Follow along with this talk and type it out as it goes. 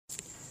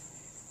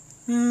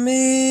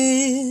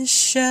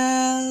Michelle,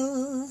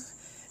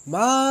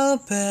 ma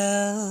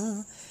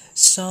belle,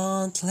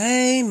 sans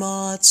les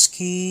mots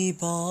qui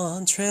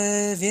vont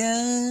très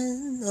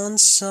bien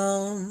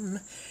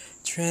ensemble,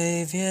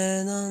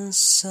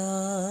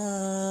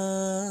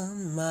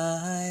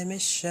 my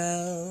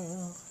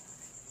Michelle.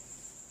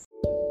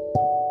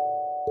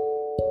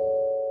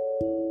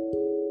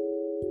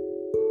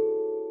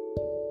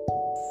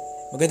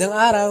 Magandang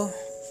araw!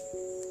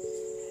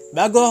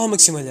 Bago ako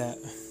magsimula,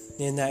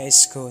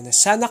 ninais ko na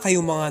sana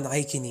kayong mga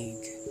nakikinig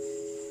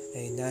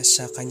ay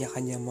nasa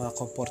kanya-kanyang mga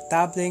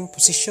komportableng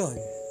posisyon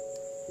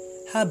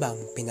habang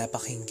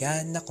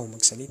pinapakinggan ako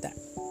magsalita.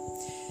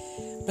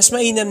 Mas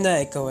mainam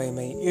na ikaw ay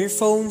may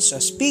earphones o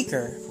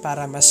speaker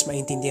para mas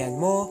maintindihan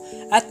mo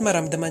at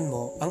maramdaman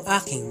mo ang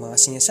aking mga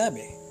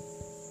sinasabi.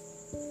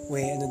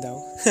 Ano daw?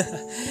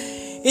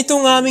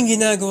 Itong aming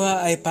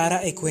ginagawa ay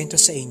para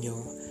ikwento sa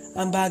inyo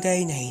ang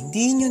bagay na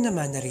hindi nyo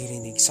naman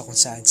naririnig sa kung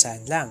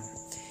saan-saan lang.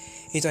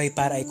 Ito ay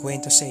para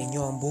ikwento sa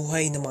inyo ang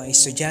buhay ng mga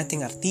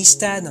estudyanteng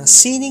artista ng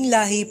Sining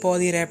Lahi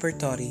Poly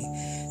Repertory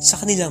sa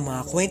kanilang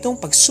mga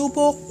kwentong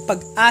pagsubok,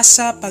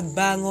 pag-asa,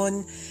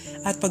 pagbangon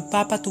at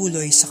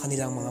pagpapatuloy sa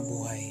kanilang mga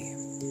buhay.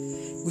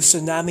 Gusto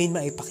namin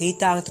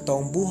maipakita ang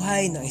totoong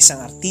buhay ng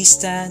isang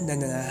artista na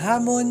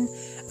nanahamon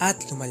at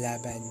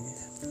lumalaban.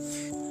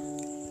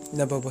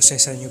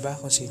 Nababosesan nyo ba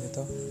kung sino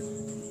to?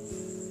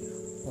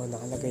 O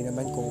nakalagay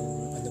naman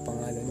kung ano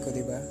pangalan ko,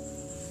 diba?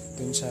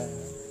 Dun sa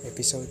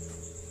episode.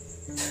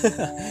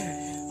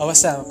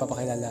 Basta,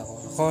 papakilala ko.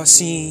 Ako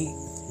si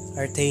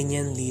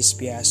Artanian Liz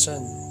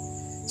Biason.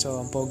 So,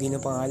 ang pogi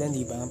ng pangalan,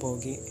 diba? Ang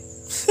pogi.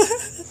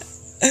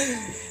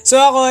 So,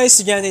 ako ay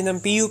estudyante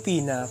ng PUP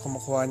na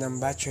kumukuha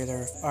ng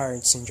Bachelor of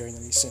Arts in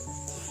Journalism.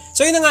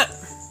 So, yun na nga.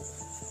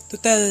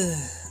 Total,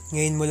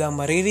 ngayon mo lang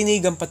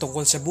maririnig ang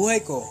patungkol sa buhay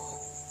ko.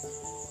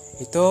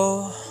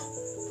 Ito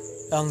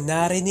ang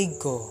narinig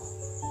ko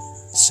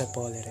sa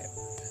Polyrep.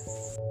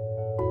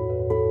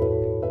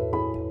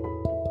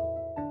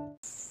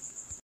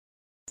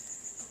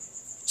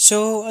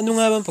 So, ano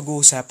nga bang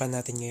pag-uusapan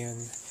natin ngayon?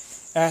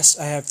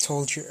 As I have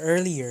told you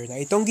earlier, na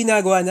itong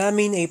ginagawa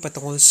namin ay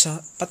patungkol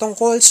sa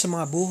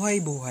mga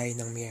buhay-buhay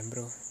ng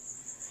miyembro.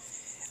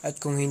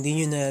 At kung hindi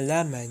nyo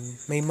nalalaman,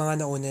 may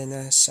mga nauna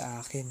na sa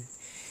akin.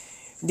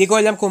 Hindi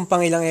ko alam kung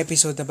pang ilang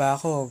episode na ba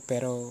ako,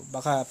 pero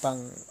baka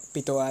pang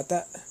 7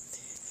 ata.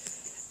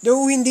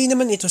 Though hindi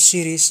naman ito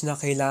series na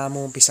kailangan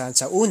mong umpisahan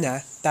sa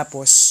una,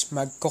 tapos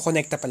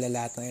magko-connecta pala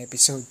lahat ng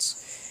episodes.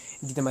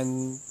 Hindi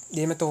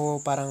naman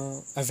to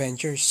parang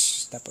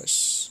Avengers. Tapos,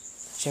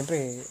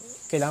 syempre,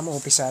 kailangan mong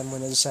umpisahan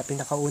muna sa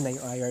pinakauna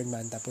yung Iron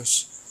Man,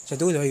 tapos sa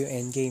dulo yung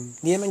Endgame.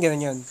 Hindi naman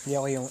ganun yun. Hindi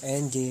ako yung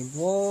Endgame.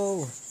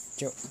 Wow!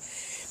 Joke.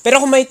 Pero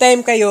kung may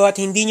time kayo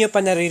at hindi nyo pa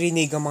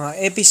naririnig ang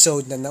mga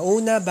episode na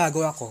nauna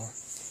bago ako,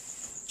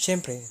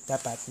 syempre,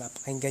 dapat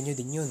mapakinggan nyo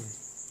din yun.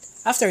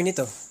 After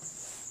nito,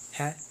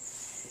 ha?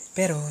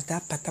 Pero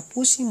dapat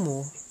tapusin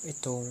mo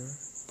itong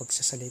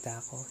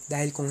pagsasalita ko.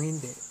 Dahil kung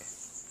hindi,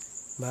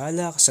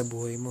 bahala ka sa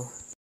buhay mo.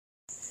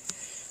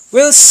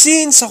 Well,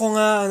 since ako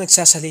nga ang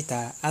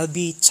nagsasalita, I'll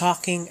be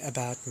talking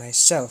about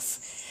myself.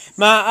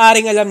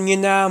 Maaaring alam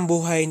niyo na ang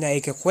buhay na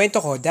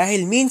ikakwento ko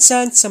dahil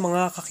minsan sa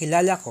mga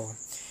kakilala ko,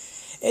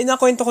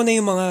 nakwento ko na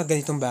yung mga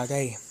ganitong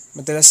bagay.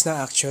 Madalas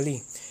na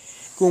actually.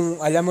 Kung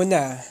alam mo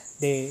na,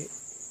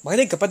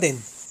 makinig ka pa din.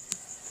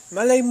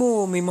 Malay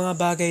mo, may mga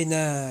bagay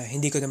na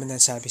hindi ko naman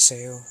nasabi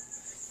sa'yo.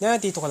 Na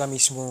dito ko lang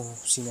mismo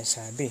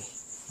sinasabi.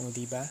 O,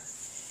 diba?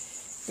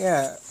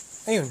 Kaya,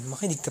 ayun,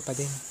 makinig ka pa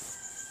din.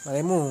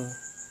 Malay mo,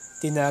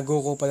 tinago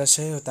ko pala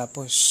sa'yo,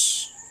 tapos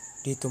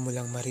dito mo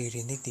lang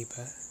maririnig,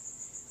 diba?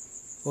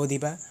 O,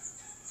 diba?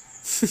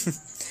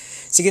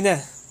 Sige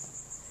na.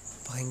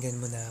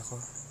 Pakinggan mo na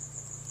ako.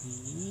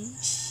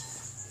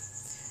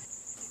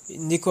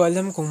 Hindi ko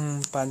alam kung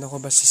paano ko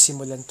ba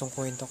sisimulan tong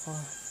kwento ko.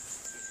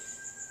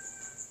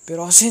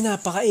 Pero kasi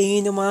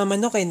napakaingay ng mga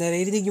manok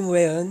naririnig mo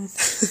ba yun?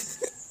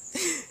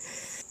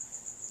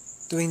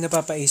 Tuwing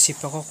napapaisip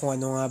ako kung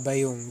ano nga ba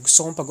yung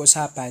gusto kong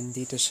pag-usapan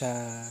dito sa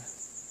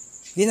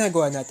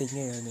ginagawa natin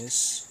ngayon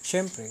is,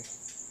 syempre,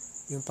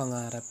 yung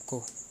pangarap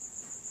ko.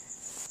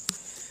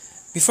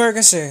 Before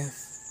kasi,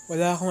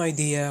 wala akong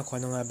idea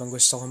kung ano nga bang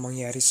gusto kong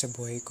mangyari sa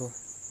buhay ko.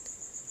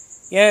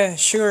 Yeah,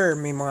 sure,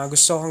 may mga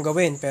gusto kong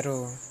gawin,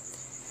 pero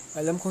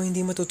alam kong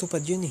hindi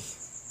matutupad yun eh.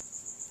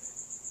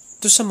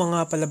 Ito sa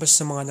mga palabas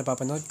na mga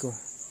napapanood ko.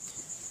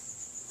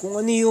 Kung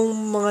ano yung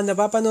mga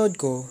napapanood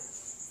ko,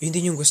 yun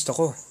din yung gusto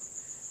ko.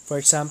 For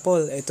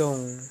example, itong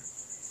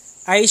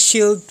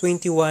iShield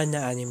 21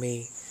 na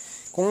anime.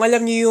 Kung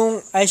alam niyo yung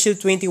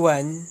iShield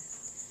 21,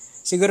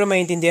 siguro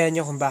maintindihan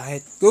niyo kung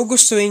bakit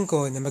gugustuhin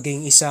ko na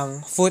maging isang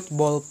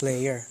football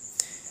player.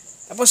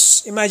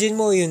 Tapos, imagine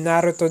mo yung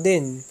Naruto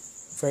din.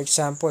 For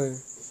example,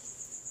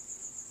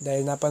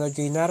 dahil napanood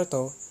ko yung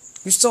Naruto,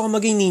 gusto ko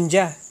maging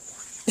ninja.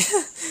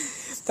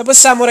 Tapos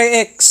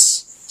Samurai X.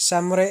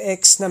 Samurai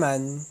X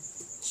naman,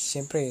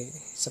 siyempre,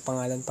 sa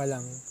pangalan pa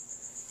lang,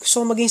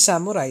 gusto ko maging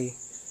samurai.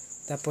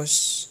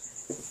 Tapos,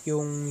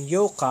 yung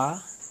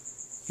Yoka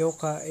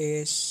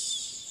is,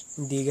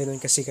 hindi ganun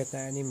kasikat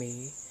na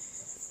anime.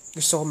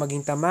 Gusto ko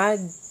maging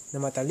tamad, na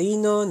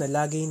matalino, na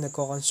laging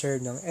nagko-conserve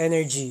ng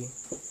energy.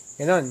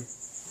 Ganon.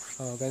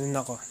 Ganun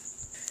ako.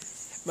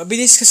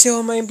 Mabilis kasi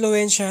ako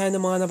ma-impluwensyahan ng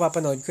mga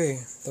napapanood ko eh.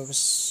 Tapos,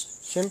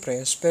 syempre,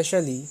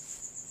 especially,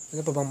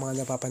 ano pa bang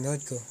mga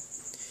napapanood ko?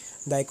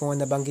 Dahil ko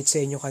nga nabanggit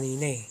sa inyo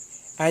kanina eh.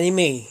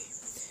 Anime.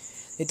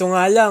 Ito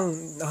nga lang,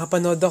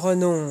 nakapanood ako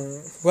nung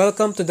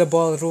Welcome to the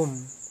Ballroom.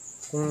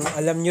 Kung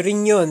alam nyo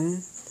rin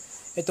yun,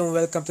 itong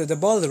Welcome to the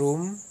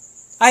Ballroom,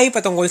 ay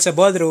patungkol sa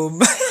ballroom.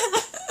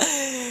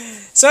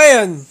 So,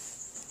 ayun.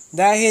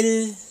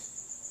 Dahil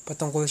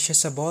patungkol siya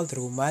sa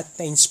ballroom at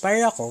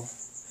na-inspire ako,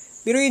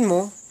 biruin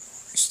mo,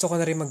 gusto ko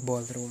na rin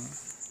mag-ballroom.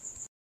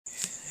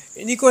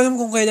 Hindi ko alam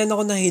kung kailan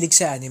ako nahilig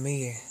sa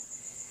anime eh.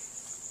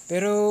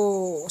 Pero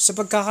sa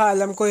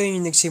pagkakaalam ko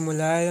yung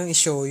nagsimula yung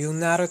show, yung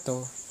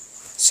Naruto,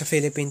 sa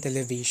Philippine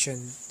television.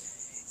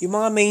 Yung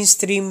mga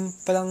mainstream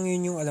pa lang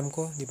yun yung alam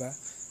ko, di ba?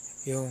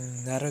 Yung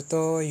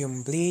Naruto,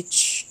 yung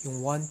Bleach,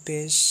 yung One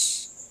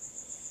Piece.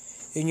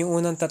 Yun yung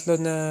unang tatlo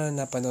na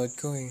napanood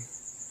ko eh.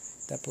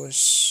 Tapos,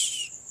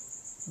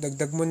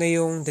 dagdag mo na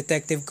yung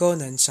Detective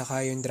Conan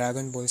saka yung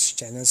Dragon Ball sa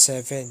Channel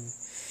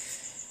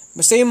 7.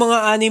 Basta yung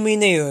mga anime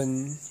na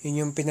yun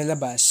yung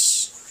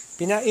pinalabas.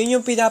 Yun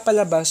yung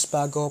pinapalabas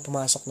bago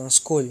pumasok ng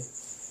school.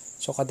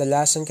 So,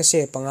 kadalasan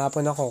kasi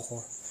panghapon ako.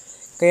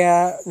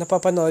 Kaya,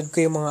 napapanood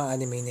ko yung mga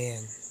anime na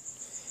yan.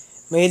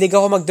 Mahilig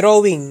ako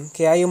mag-drawing.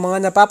 Kaya yung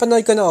mga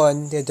napapanood ko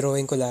noon,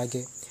 drawing ko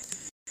lagi.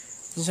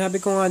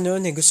 Sabi ko nga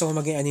noon gusto ko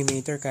maging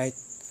animator kahit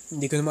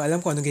hindi ko naman alam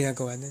kung anong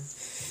ginagawa nun.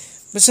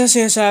 Basta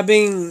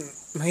sinasabing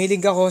mahilig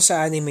ako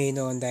sa anime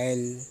noon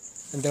dahil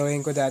ang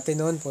drawing ko dati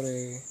noon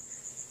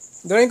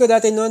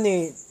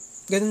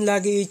ganun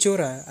lagi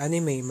itsura,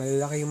 anime,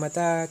 malalaki yung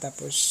mata,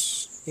 tapos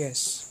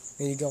yes,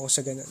 mahilig ako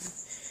sa ganun.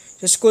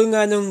 Sa school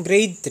nga nung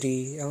grade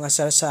 3, ang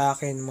asal sa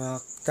akin, mga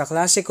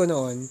kaklase ko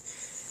noon,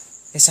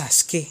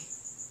 Sasuke.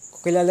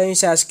 Kung kilala yung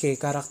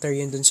Sasuke, character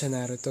yun dun sa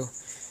Naruto.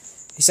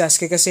 Si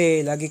Sasuke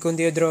kasi, lagi kong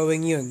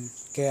drawing yun.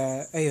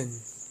 Kaya, ayun,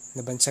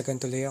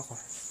 nabansagan tuloy ako.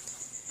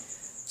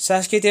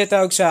 Sasuke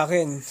tinatawag sa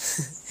akin.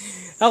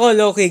 Ako,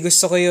 low-key,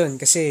 gusto ko yun.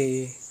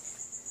 Kasi,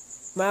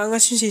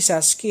 maangas yun si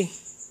Sasuke.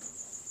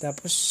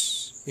 Tapos,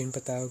 yun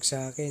patawag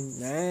sa akin.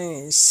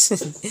 Nice.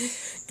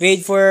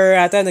 Grade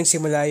 4 ata,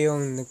 nagsimula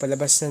yung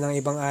nagpalabas na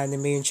ng ibang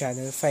anime yung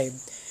Channel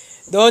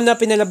 5. Doon na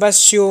pinalabas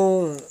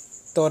yung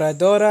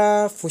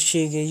Toradora,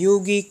 Fushigi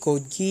Yugi,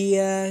 Code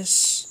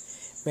Geass,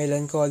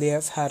 Melancholy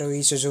of Haruhi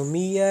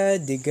Suzumiya,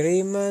 The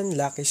Greyman,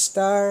 Lucky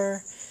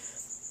Star,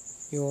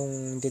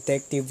 yung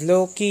Detective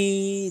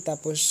Loki,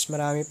 tapos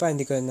marami pa,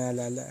 hindi ko na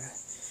naalala.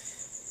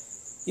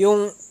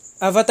 Yung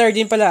Avatar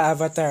din pala,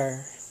 Avatar.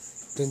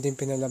 Doon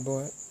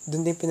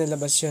din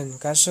pinalabas yun.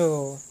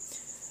 Kaso,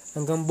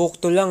 hanggang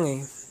book 2 lang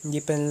eh. Hindi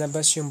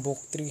pinalabas yung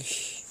book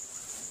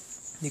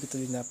 3. Hindi ko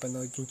tuloy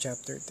napanood yung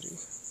chapter 3.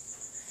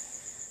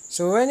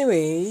 So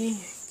anyway,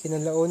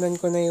 kinalaunan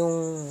ko na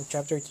yung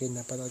chapter 3,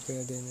 napanood ko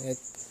na din.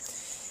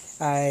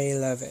 I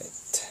love it.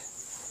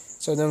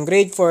 So, nung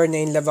grade 4,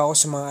 na-inlove ako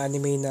sa mga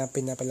anime na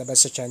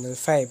pinapalabas sa Channel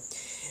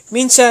 5.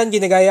 Minsan,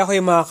 ginagaya ko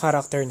yung mga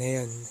karakter na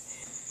yun.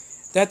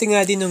 Dati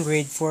nga din nung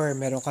grade 4,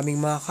 meron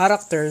kaming mga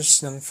characters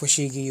ng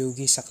Fushigi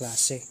Yugi sa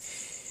klase.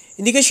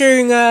 Hindi ko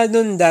sure nga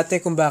nun dati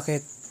kung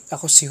bakit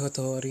ako si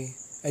Hotori.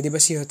 Ay, di ba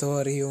si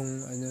Hotori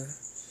yung,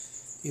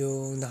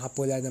 yung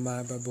nakapula na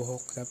mahaba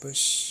buhok.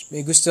 Tapos,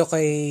 may gusto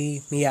kay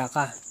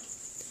Miyaka.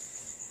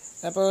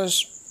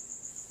 Tapos,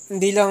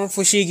 hindi lang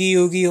Fushigi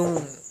Yugi yung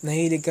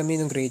nahilig kami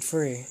nung grade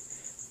 4 eh.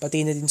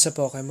 Pati na din sa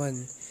Pokemon.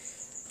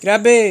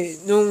 Grabe,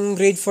 nung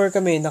grade 4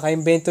 kami,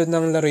 naka-invento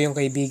ng laro yung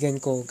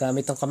kaibigan ko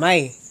gamit ng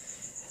kamay.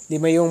 5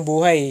 yung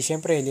buhay.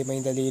 Siyempre, 5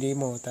 yung daliri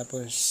mo.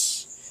 Tapos,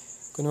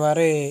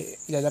 kunwari,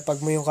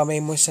 ilalapag mo yung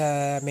kamay mo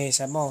sa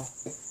mesa mo.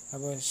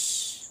 Tapos,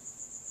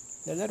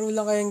 lalaro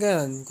lang kayong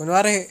ganun.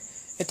 Kunwari,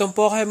 itong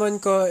Pokemon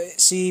ko,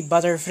 si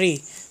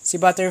Butterfree. Si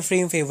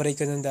Butterfree yung favorite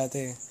ko nun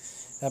dati.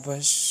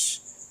 Tapos,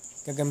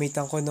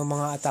 gagamitan ko ng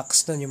mga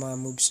attacks nun, yung mga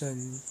moves nun.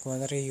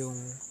 Kunwari yung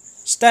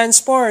stands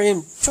for,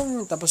 yung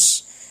chung,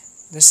 tapos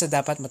basta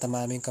dapat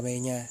matamami yung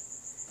kamay niya.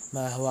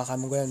 Mahawakan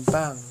mo ganun,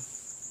 bang.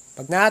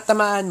 Pag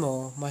natamaan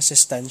mo,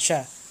 masa-stand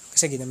siya.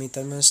 Kasi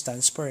ginamitan mo yung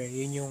stands for,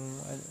 yun yung,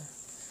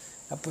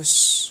 tapos,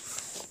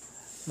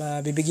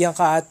 mabibigyan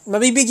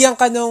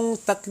ka ng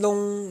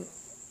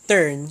 3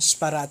 turns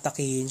para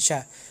atakihin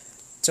siya.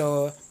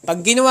 So,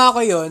 pag ginawa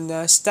ko yun,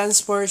 na stands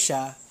for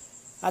siya,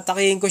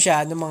 atakihin ko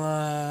siya ng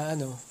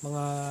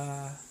mga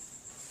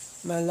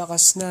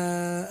malakas na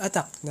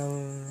attack ng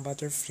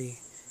Butterfree.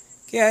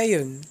 Kaya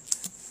yun,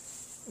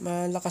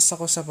 malakas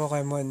ako sa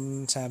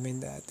Pokemon sa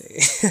amin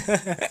dati.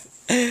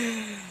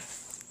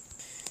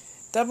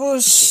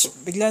 Tapos,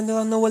 bigla na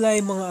lang nawala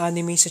yung mga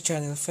anime sa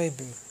Channel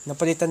 5 eh.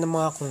 Napalitan ng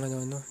mga kung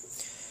ano.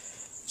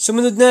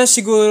 Sumunod na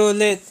siguro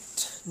ulit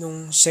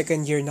nung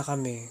second year na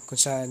kami, kung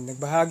saan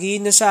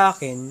nagbahagi na sa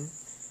akin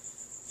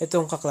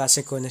itong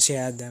kaklase ko na si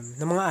Adam,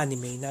 ng mga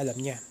anime na alam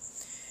niya.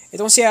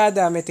 Itong si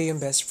Adam, ito yung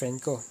best friend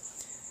ko.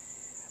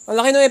 Ang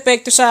laki ng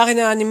epekto sa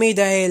akin ng anime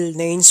dahil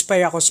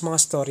na-inspire ako sa mga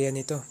storya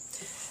nito.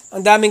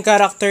 Ang daming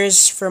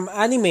characters from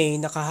anime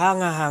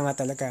nakahanga-hanga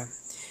talaga.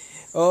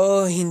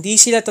 Oo,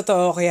 hindi sila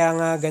totoo kaya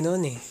nga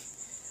ganoon eh.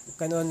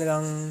 Ganoon na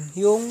lang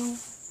yung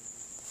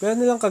ganoon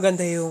na lang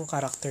kaganda yung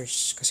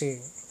characters kasi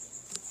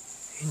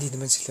hindi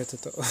naman sila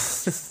totoo.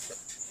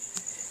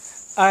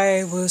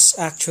 I was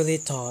actually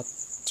taught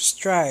to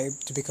strive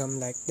to become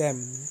like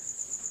them.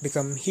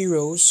 Become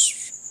heroes,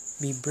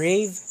 be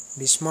brave,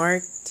 be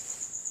smart,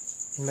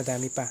 and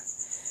madami pa.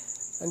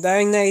 Ang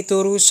daming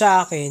naituro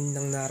sa akin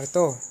ng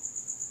Naruto.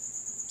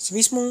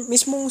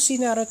 Mismong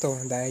si Naruto,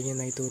 dahil niya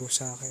naituro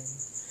sa akin.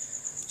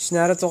 Si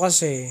Naruto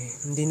kasi,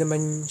 hindi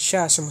naman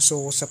siya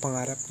sumusuko sa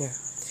pangarap niya.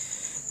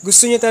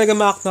 Gusto niya talaga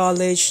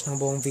ma-acknowledge ng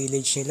buong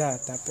village nila.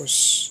 Tapos,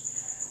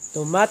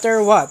 no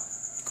matter what,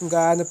 kung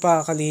gaano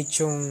pa kaliit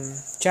yung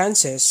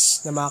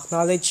chances na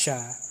ma-acknowledge siya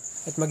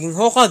at maging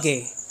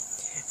Hokage,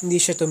 hindi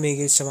siya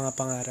tumigil sa mga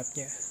pangarap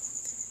niya.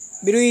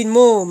 Biruin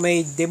mo,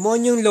 may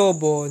demonyong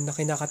lobo na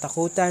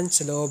kinakatakutan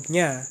sa loob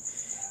niya.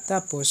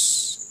 Tapos,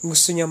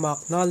 gusto niya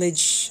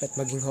ma-acknowledge at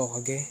maging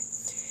Hokage.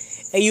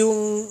 Eh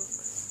yung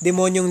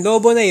demonyong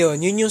lobo na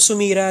yon, yun yung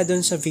sumira doon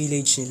sa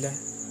village nila.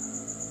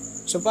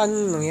 So,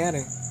 paano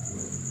nangyari?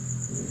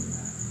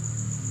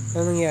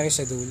 Ano nangyari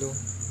sa dulo?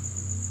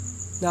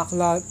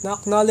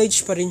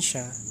 Na-acknowledge pa rin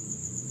siya.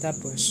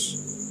 Tapos,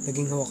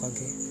 naging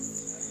Hokage.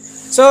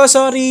 So,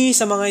 sorry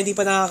sa mga hindi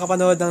pa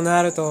nakakapanood ng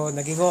Naruto.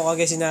 Naging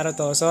Hokage si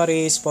Naruto.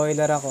 Sorry,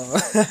 spoiler ako.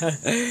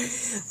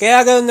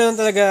 Kaya ganoon naman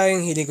talaga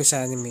yung hilig ko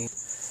sa anime.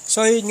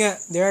 So, yun nga.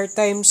 There are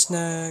times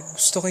na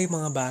gusto ko yung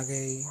mga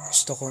bagay.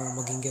 Gusto ko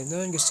maging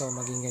ganun. Gusto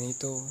ko maging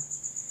ganito.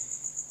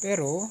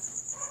 Pero,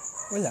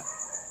 wala.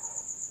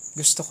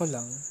 Gusto ko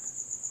lang.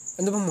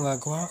 Ano bang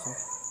magagawa ko?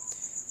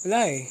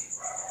 Wala eh.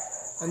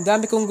 Ang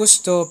dami kong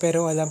gusto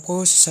pero alam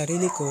ko sa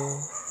sarili ko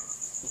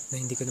na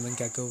hindi ko naman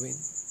gagawin.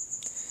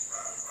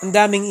 Ang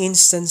daming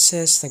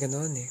instances na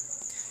gano'n eh.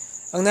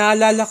 Ang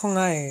naalala ko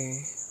nga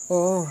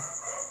oo,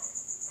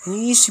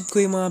 iniisip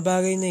ko yung mga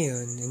bagay na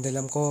yun and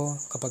alam ko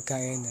kapag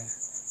kaya na,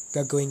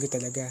 gagawin ko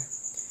talaga.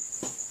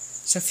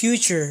 Sa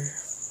future,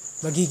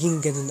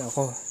 magiging ganun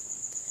ako.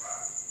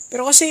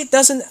 Pero kasi it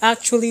doesn't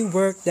actually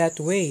work that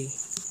way.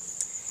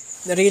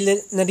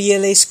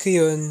 Na-realize ko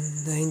yun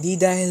na hindi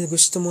dahil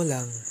gusto mo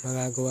lang,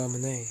 magagawa mo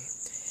na eh.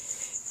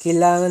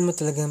 Kailangan mo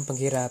talagang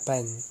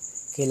paghirapan.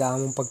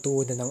 Kailangan mong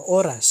pagtuunan ng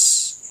oras.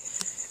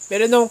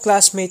 Meron akong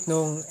classmate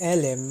nung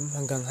LM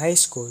hanggang high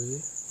school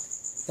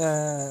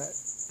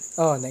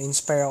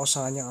na-inspire ako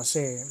sa kanya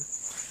kasi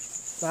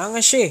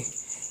maangas siya eh.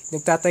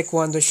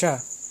 Nagta-taekwondo siya.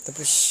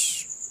 Tapos,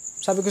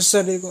 sabi ko sa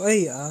sarili ko,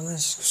 ay,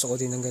 angas. Gusto ko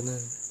din ng ganun.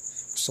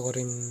 Gusto ko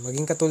rin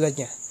maging katulad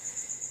niya.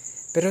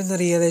 Pero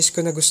na-realize ko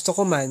na gusto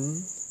ko man,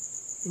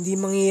 hindi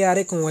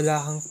mangyayari kung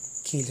wala kang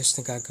kilos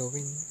na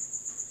gagawin.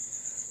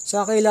 So,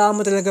 kailangan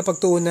mo talaga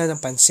pagtuunan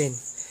ng pansin.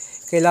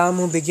 Kailangan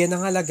mo bigyan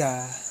ng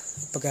halaga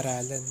at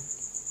pag-aralan.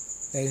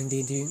 Dahil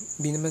hindi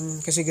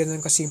naman kasi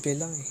ganun kasimple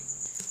lang eh.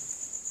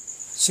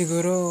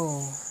 Siguro,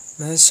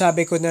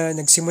 nasabi ko na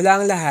nagsimula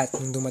ang lahat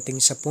nung dumating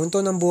sa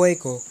punto ng buhay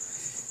ko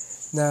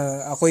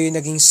na ako yung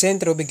naging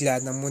sentro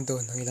bigla ng mundo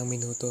ng ilang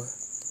minuto.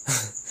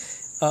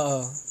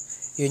 Oo,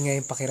 yun nga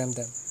yung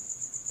pakiramdam.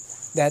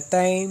 That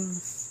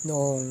time,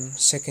 noong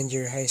second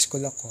year high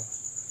school ako,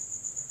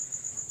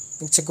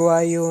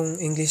 nagsagawa yung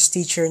English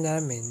teacher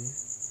namin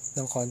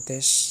ng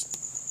contest.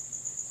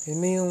 Yun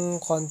may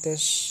yung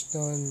contest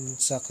noon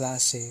sa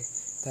klase.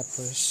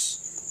 Tapos,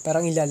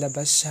 parang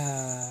ilalabas sa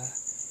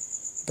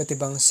iba't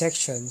ibang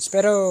sections.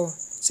 Pero,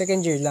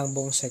 second year lang,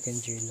 buong second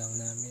year lang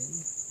namin.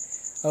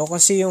 Ako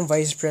kasi yung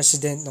vice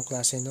president ng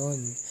klase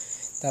noon.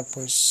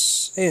 Tapos,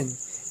 ayun,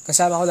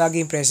 kasama ko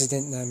lagi yung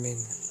president namin.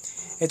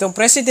 Itong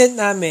president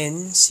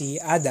namin, si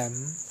Adam,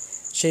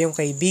 siya yung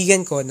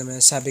kaibigan ko na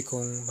masasabi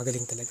kong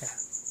magaling talaga.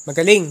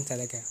 Magaling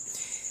talaga.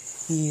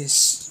 He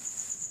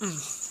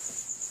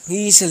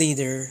is a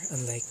leader,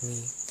 unlike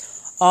me.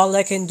 All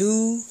I can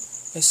do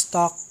is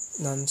talk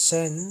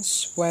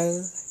nonsense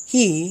while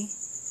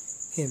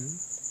him,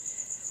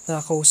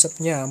 nakakausap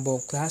niya ang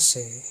buong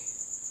klase.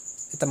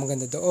 At ang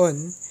maganda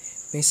doon,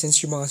 may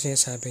sense yung mga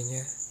sinasabi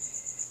niya.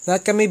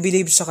 Lahat kami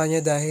believe sa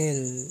kanya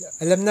dahil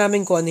alam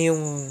namin kung ano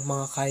yung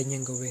mga kaya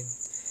niyang gawin.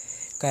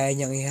 Kaya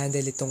niyang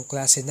i-handle itong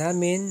klase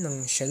namin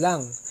ng siya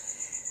lang.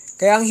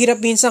 Kaya ang hirap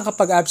minsan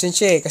kapag absent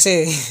siya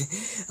kasi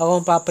ako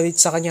ang papalit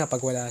sa kanya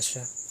pag wala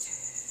siya.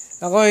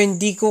 Ako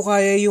hindi ko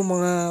kaya yung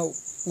mga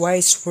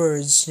wise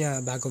words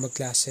niya bago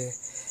magklase.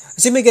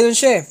 Kasi may ganun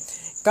siya eh.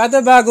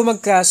 Kada bago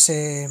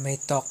magklase, may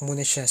talk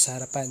muna siya sa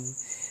harapan.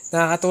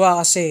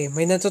 Nakakatuwa kasi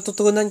may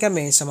natututunan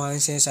kami sa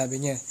mga sinasabi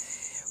niya.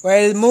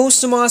 While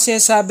most ng mga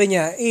sinasabi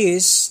niya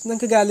is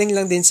nanggagaling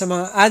lang din sa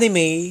mga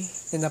anime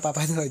na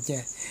napapanood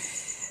niya.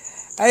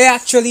 I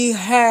actually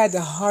had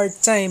a hard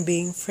time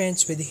being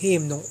friends with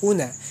him nung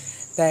una.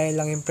 Dahil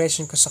lang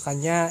impression ko sa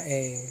kanya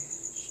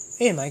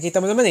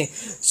makikita mo naman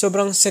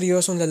sobrang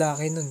seryosong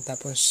lalaki nun.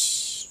 Tapos,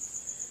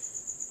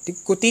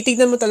 kung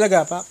titignan mo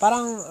talaga,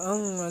 parang,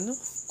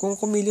 kung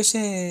kumilos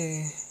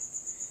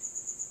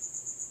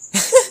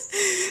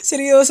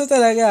Seryoso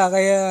talaga,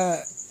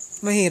 kaya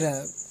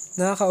mahirap.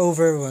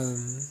 Nakaka-overwhelm.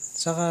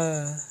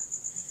 Saka,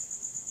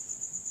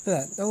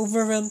 wala,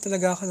 na-overwhelm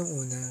talaga ako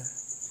nung una.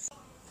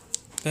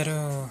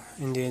 Pero,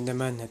 hindi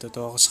naman,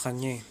 natutuwa ako sa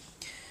kanya eh.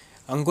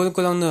 Ang goal ko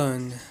lang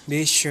noon,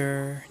 be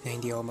sure na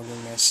hindi ako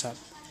mag-mess up.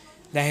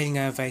 Dahil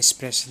nga vice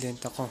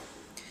president ako.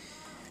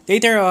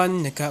 Later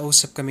on,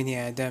 nagkausap kami ni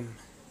Adam.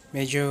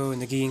 Medyo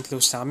nagiging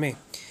close na kami.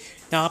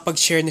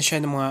 Nakapag-share na siya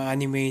ng mga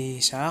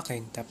anime sa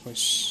akin. Tapos,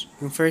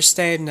 yun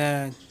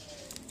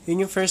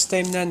yung first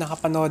time na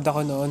nakapanood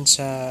ako noon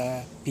sa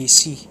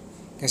PC.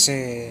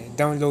 Kasi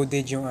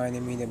downloaded yung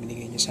anime na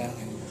binigay niya sa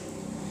akin.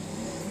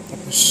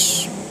 Tapos,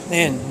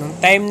 ayun, nung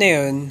time na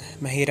yun,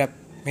 mahirap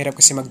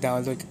kasi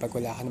mag-download kapag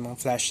wala ka namang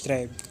flash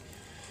drive.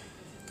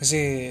 Kasi,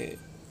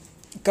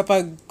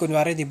 kapag,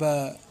 kunwari, di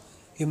ba,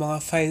 yung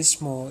mga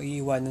files mo,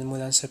 iiwanan mo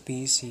lang sa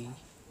PC,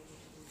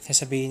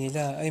 sasabihin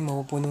nila, ay,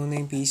 mapupuno na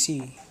yung PC.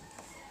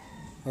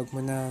 Huwag mo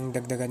nang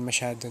dagdagan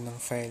masyado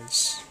ng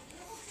files.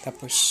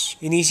 Tapos,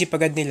 inisip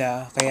agad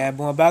nila, kaya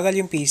bumabagal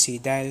yung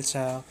PC dahil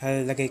sa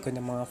kalalagay ko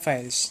ng mga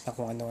files na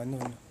kung ano-ano.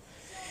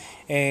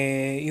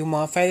 Yung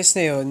mga files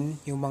na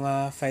yon, yung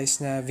mga files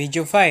na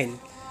video file,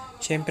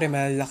 syempre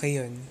malalaki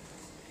yon.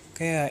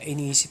 Kaya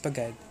iniisip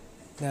agad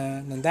na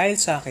nang dahil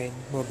sa akin,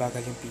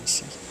 bumabagal yung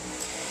PC.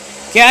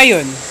 Kaya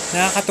yun,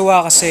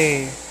 nakakatuwa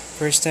kasi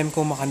first time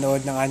ko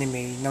makanood ng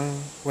anime nang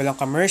walang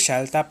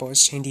commercial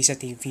tapos hindi sa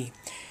TV.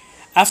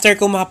 After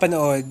ko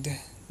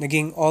makapanood,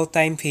 naging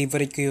all-time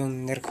favorite ko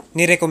yung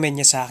nirecommend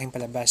niya sa akin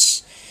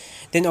palabas.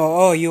 Then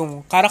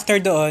yung character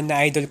doon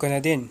na idol ko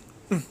na din.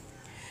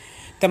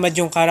 Tamad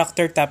yung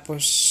character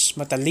tapos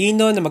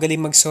matalino na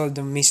magaling mag-solve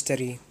ng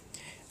mystery.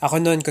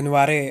 Ako noon,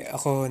 kunwari,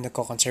 ako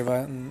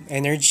nagko-conserve ng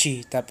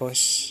energy.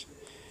 Tapos,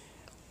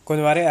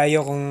 kunwari,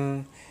 ayaw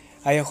kong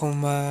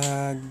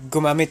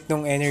gumamit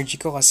ng energy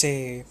ko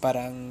kasi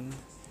parang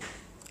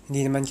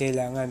hindi naman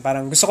kailangan.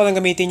 Parang gusto ko lang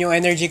gamitin yung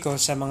energy ko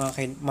sa mga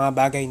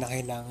bagay na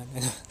kailangan.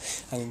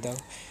 Ano daw?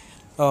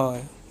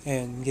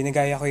 Ayun.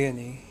 Ginagaya ko yun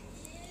eh.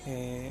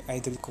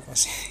 Idol ko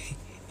kasi.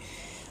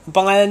 Ang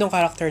pangalan ng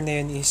character na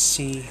yun is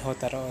si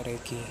Hotaru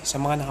Oreki. Sa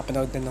mga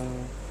nakapanood na ng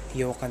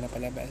Yoka na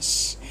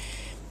palabas.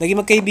 Naging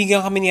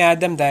magkaibigan kami ni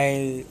Adam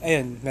dahil,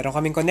 ayun, meron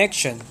kaming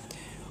connection.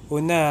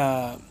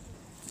 Una,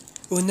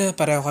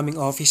 pareho kaming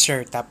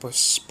officer.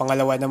 Tapos,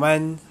 pangalawa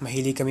naman,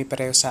 mahilig kami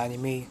pareho sa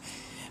anime.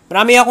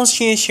 Marami akong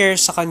share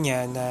sa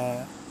kanya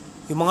na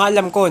yung mga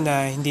alam ko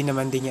na hindi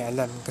naman din niya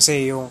alam.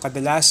 Kasi yung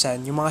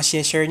kadalasan, yung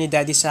mga share ni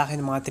daddy sa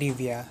akin ng mga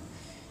trivia,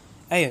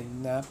 ayun,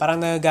 na parang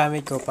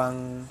nagagamit ko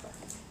pang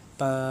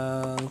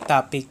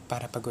topic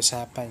para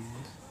pag-usapan.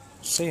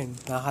 So yun,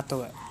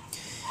 nakakatuwa.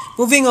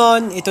 Moving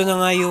on, ito na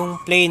nga yung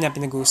play na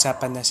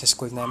pinag-uusapan na sa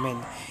school namin.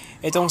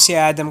 Itong si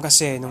Adam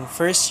kasi, nung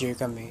first year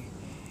kami,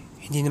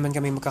 hindi naman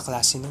kami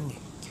magkaklase nun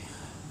eh.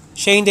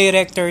 Siya yung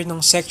director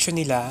ng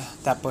section nila,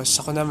 tapos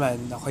ako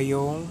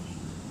yung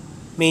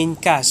main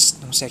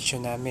cast ng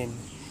section namin.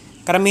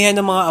 Karamihan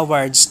ng mga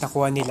awards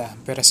nakuha nila,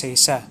 pero sa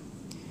isa,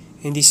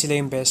 hindi sila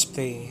yung best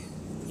play,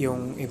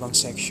 yung ibang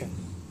section.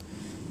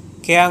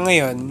 Kaya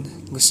ngayon,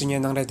 gusto niya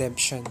ng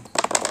redemption.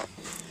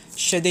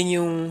 Siya din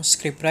yung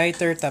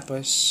scriptwriter,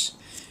 tapos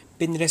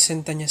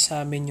pinresenta niya sa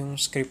amin yung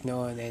script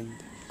noon. And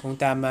kung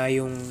tama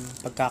yung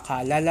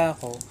pagkakaalala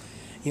ko,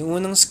 yung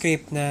unang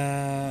script na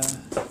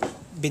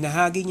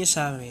binahagi niya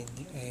sa amin,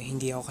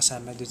 hindi ako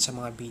kasama dun sa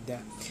mga bida.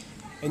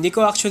 Hindi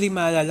ko actually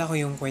maalala ko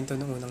yung kwento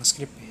ng unang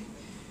script eh.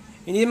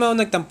 Hindi naman ako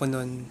nagtampo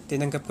nun.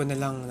 Tinanggap ko na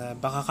lang na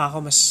baka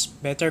ako mas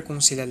better kung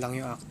sila lang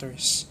yung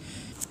actors.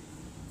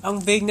 Ang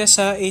vague na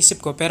sa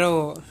isip ko,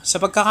 pero sa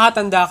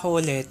pagkakatanda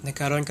ko ulit,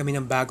 nagkaroon kami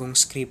ng bagong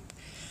script.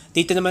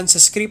 Dito naman sa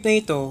script na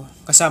ito,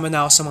 kasama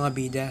na ako sa mga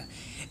bida.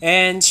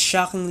 And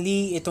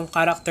shockingly, itong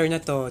character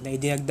na to, na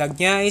idinagdag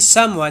niya is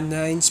someone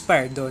na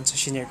inspired doon sa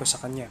shinare ko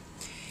sa kanya.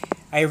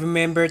 I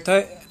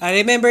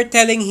remember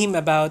telling him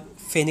about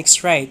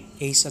Phoenix Wright,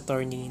 Ace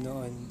Attorney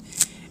noon.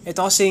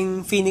 Ito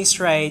kasing Phoenix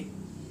Wright,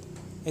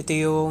 ito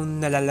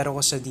yung nalalaro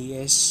ko sa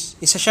DS.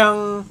 Isa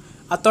siyang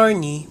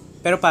attorney,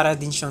 pero para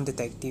din siyang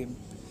detective.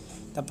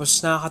 Tapos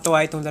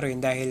nakakatuwa itong laro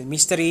yun dahil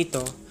mystery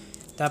ito.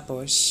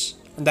 Tapos,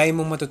 ang dahil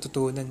mong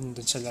matututunan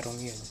dun sa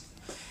larong yun.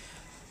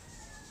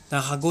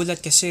 Nakakagulat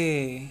kasi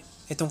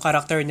itong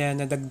character na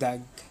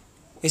nadagdag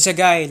is a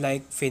guy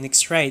like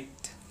Phoenix Wright.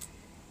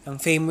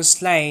 Ang famous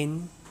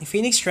line ni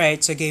Phoenix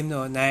Wright sa game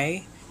noon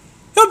ay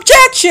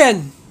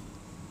 "Objection!"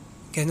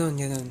 Ganon.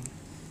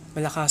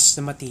 Malakas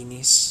na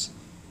matinis.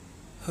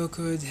 Who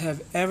could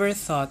have ever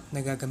thought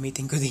na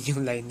gagamitin ko din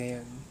yung line na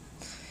yun?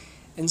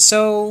 And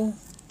so,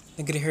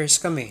 nag-rehearse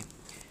kami.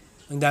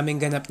 Ang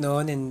daming ganap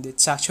noon and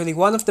it's actually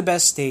one of the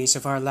best days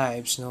of our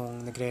lives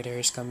nung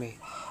nagre-rehearse kami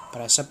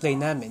para sa play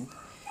namin.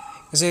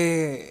 Kasi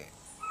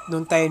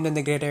nung time na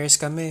nagre-rehearse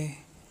kami,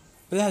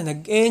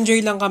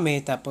 nag-enjoy lang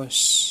kami tapos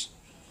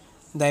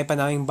dahil pa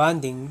naming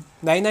bonding,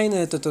 dahil na yung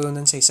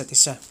natutunan sa isa't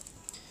isa.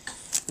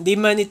 Hindi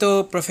man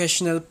ito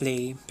professional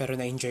play pero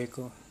na-enjoy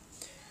ko.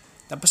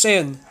 Tapos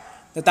ayun,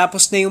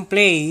 natapos na yung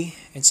play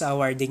and sa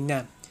awarding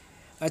na.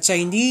 At sa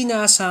hindi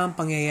inaasahang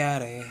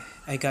pangyayari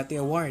I got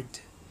the award.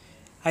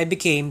 I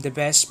became the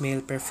best male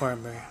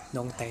performer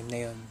noong time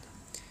na yon.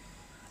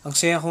 Ang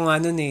saya ko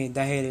nga nun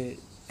dahil,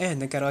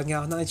 nagkaroon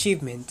nga ako ng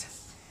achievement.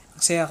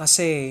 Ang saya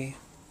kasi,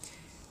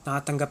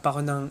 nakatanggap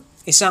ako ng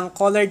isang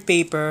colored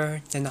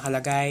paper na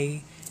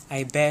nakalagay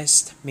ay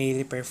best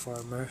male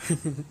performer.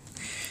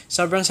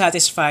 Sobrang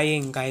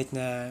satisfying kahit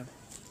na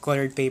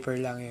colored paper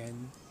lang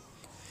yan.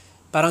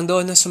 Parang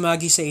doon na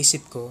sumagi sa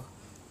isip ko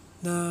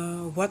na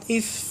what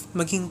if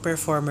maging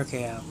performer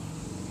kaya ako?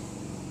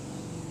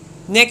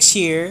 Next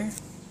year,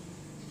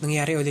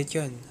 nangyari ulit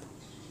yun.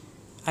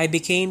 I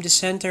became the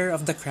center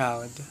of the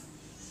crowd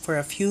for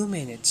a few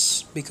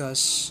minutes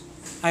because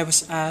I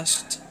was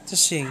asked to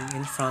sing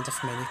in front of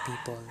many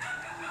people.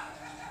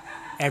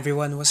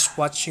 Everyone was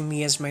watching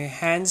me as my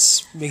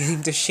hands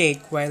beginning to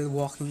shake while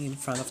walking in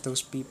front of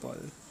those people.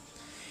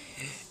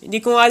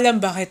 Hindi ko alam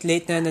bakit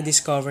late na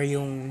na-discover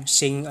yung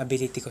singing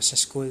ability ko sa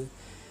school.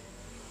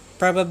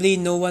 Probably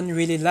no one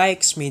really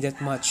likes me that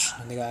much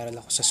nung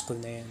nag-aaral ako sa school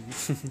na yan.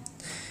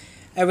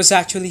 I was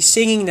actually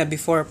singing na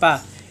before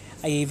pa.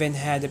 I even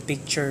had a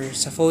picture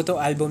sa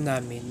photo album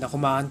namin na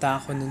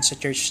kumakanta ako nun sa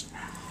church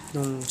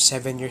nung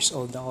 7 years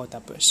old ako.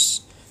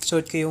 Tapos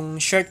suot ko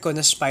yung shirt ko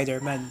na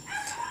Spider-Man.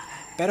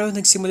 Pero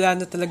nagsimula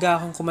na talaga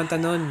akong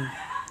kumanta nun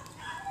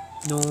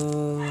nung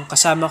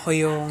kasama ko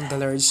yung The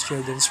Lord's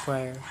Children's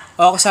Choir.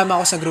 Kasama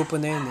ako sa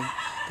grupo na yun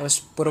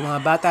Tapos puro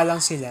mga bata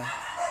lang sila.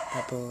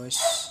 Tapos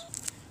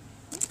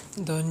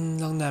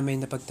doon lang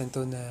namin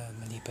napagtanto na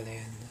mali pala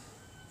yun.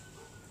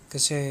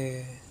 Kasi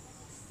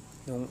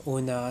nung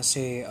una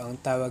kasi ang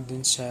tawag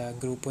dun sa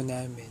grupo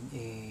namin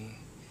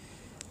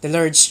The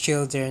Lord's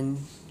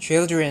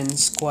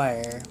Children's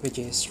Choir,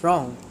 which is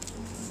wrong.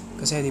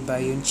 Kasi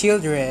diba yung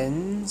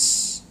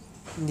children's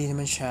hindi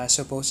naman siya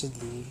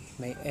supposedly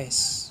may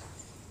S.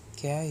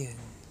 Kaya yun.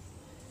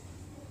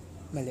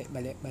 Mali.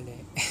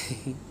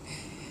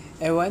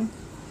 Ewan.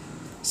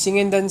 Sing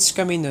and dance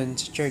kami nun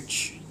sa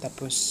church.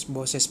 Tapos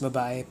boses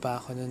babae pa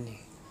ako nun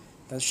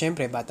Tapos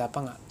syempre bata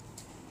pa nga.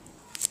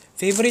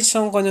 Favorite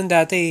song ko nun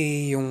dati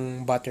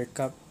yung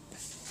Buttercup.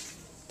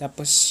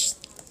 Tapos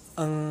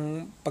ang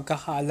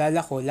pagkakaalala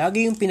ko,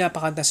 lagi yung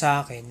pinapakanta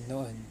sa akin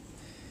noon.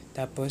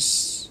 Tapos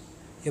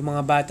yung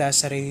mga bata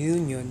sa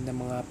reunion ng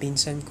mga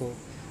pinsan ko,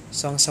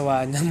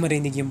 sawa nang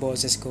marinig yung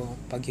boses ko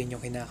pag yun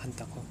yung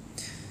kinakanta ko.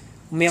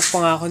 Umiyak pa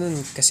nga ako nun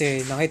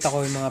kasi nakita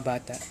ko yung mga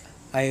bata.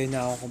 Ayaw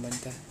na ako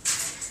kumanta.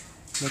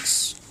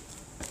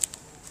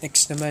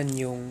 Next naman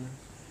yung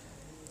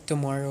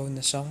Tomorrow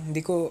na song.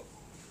 Hindi ko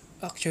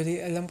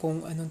actually alam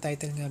kung anong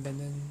title nga ba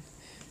nun.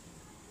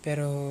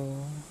 Pero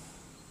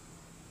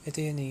ito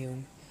yun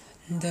yung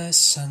The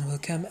sun will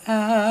come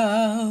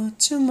out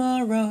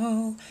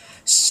tomorrow,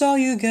 so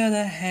you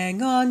gotta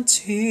hang on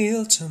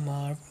till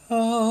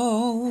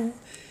tomorrow,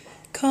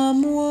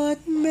 come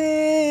what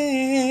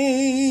may.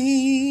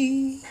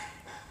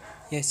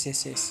 Yes,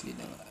 you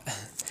know.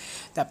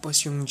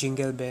 Tapos yung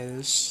Jingle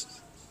Bells.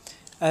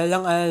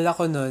 Alala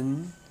ko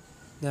nun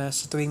na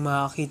sa tuwing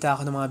makakita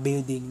ako ng mga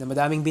building na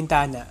madaming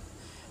bintana,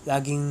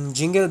 laging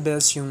Jingle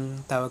Bells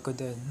yung tawag ko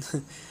dun.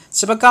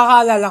 Sa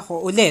pagkakaalala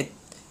ko,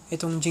 ulit,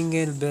 itong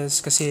Jingle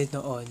Bells kasi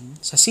noon,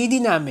 sa CD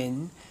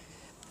namin,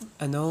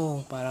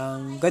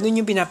 parang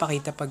ganun yung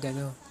pinapakita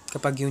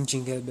kapag yung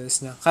Jingle Bells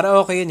na.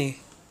 Karaoke yun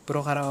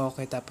puro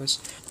karaoke. Tapos,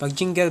 pag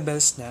Jingle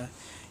Bells na,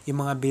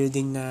 yung mga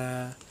building na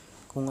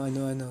kung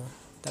ano-ano.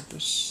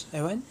 Tapos,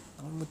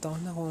 nakalimutan ko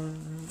na kung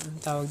ang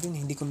tawag dun,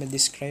 hindi ko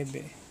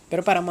ma-describe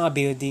Pero parang mga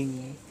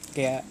building,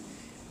 kaya,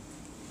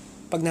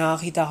 pag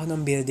nakakita ako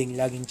ng building,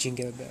 laging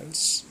Jingle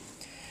Bells.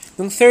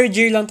 Nung third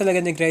year lang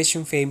talaga nag-rise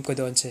yung fame ko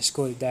doon sa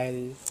school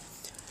dahil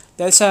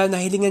sa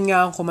nahilingan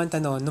nga akong kumanta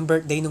noon nung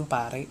birthday nung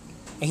pare.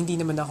 Hindi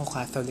naman ako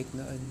Catholic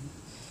noon.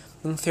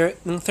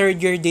 Nung third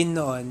year din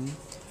noon,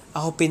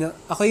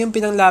 ako yung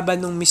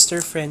pinanglaban nung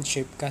Mr.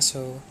 Friendship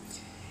kaso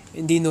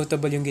hindi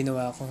notable yung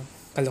ginawa ko.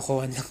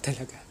 Kalokohan lang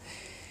talaga.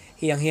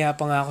 Hiyang-hiya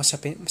pa nga ako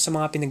sa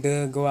mga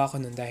pinagagawa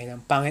ko noon dahil ang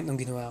pangit nung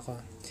ginawa ko.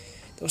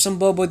 Tapos ang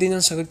bobo din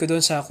ang sagot ko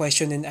doon sa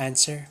question and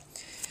answer.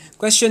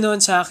 Question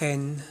noon sa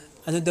akin,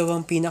 ano daw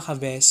ang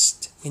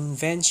pinaka-best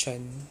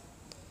invention?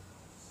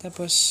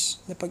 Tapos,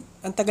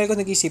 ang tagal ko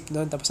nag-isip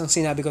noon. Tapos, ang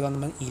sinabi ko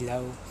lang naman ilaw.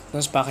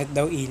 Tapos, bakit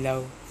daw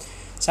ilaw?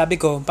 Sabi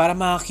ko, para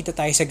makakita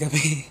tayo sa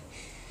gabi.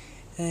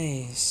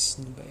 Ay,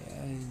 ano ba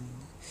yan?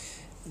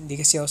 Hindi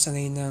kasi ako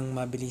sanay ng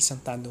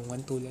mabilisang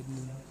tanungan tulad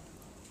nun.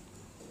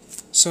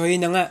 So,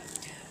 yun na nga.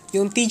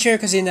 Yung teacher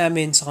kasi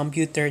namin sa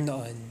computer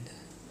noon,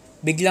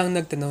 biglang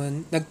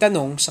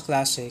nagtanong sa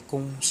klase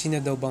kung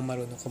sino daw bang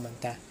marunong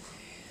kumanta.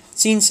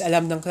 Since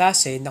alam ng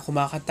klase na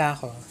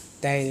kumakanta ako,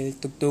 dahil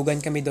tugtugan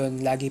kami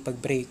doon lagi pag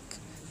break,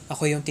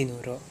 ako yung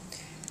tinuro.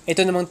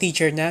 Ito namang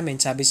teacher namin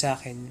sabi sa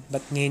akin,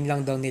 ba't ngayon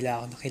lang daw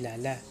nila ako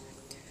nakilala.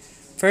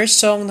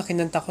 First song na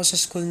kinanta ko sa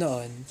school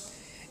noon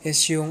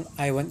is yung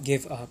I Won't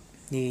Give Up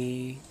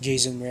ni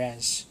Jason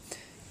Mraz.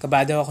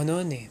 Kabado ako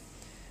noon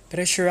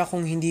Pero sure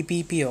akong hindi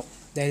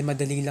pipiyok dahil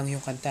madali lang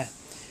yung kanta.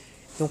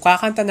 Nung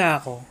kakanta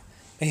na ako,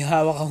 may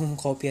hawak akong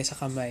kopya sa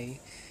kamay.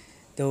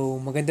 Though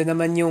maganda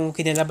naman yung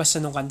kinalabas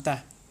na nung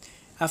kanta.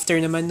 After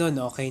naman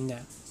nun, okay na.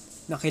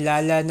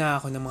 Nakilala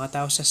na ako ng mga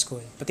tao sa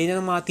school, pati na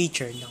ng mga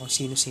teacher na kung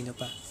sino-sino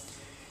pa.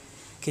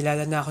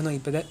 Kilala na ako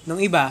ng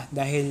iba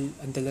dahil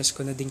ang dalas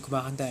ko na din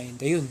kumakanta,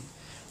 and ayun,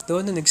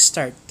 doon na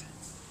nag-start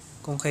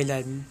kung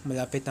kailan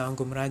malapit na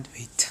akong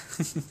gumraduate.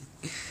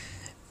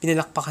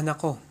 Pinalakpakan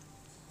ako.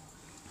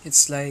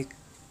 It's like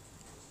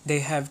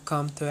they have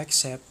come to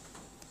accept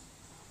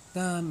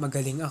na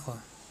magaling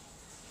ako.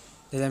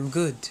 That I'm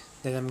good.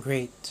 That I'm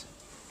great.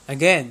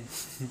 Again,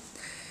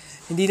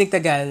 hindi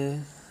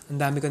nagtagal, ang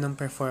dami ko ng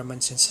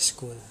performances sa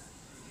school.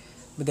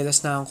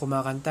 Madalas na akong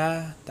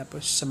kumakanta,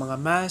 tapos sa mga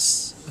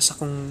mass, o sa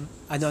kung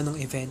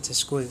ano-anong event sa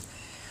school.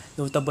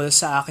 Notable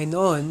sa akin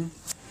noon,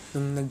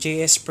 nung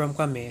nag-JS prom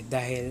kami,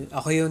 dahil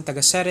ako yung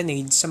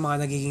taga-serenade sa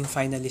mga nagiging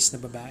finalist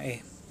na babae.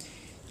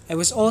 I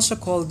was also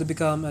called to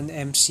become an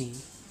MC,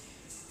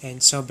 and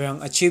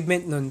sobrang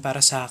achievement nun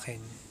para sa akin.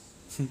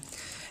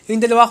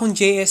 Yung dalawa kong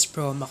JS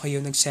prom, ako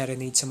yung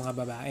nag-serenade sa mga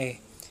babae.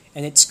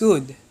 And it's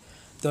good.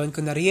 Doon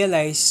ko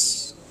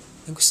na-realize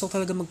na gusto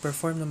ko talaga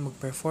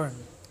mag-perform.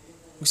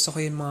 Gusto ko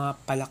yung mga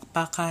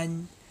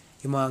palakpakan,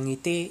 yung mga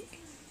ngiti,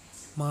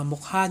 mga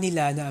mukha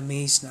nila na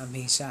amaze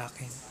sa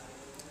akin.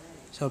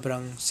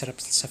 Sobrang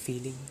sarap sa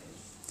feeling.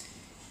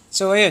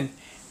 So ayun,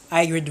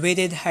 I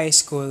graduated high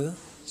school.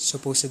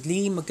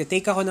 Supposedly,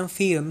 magte-take ako ng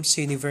film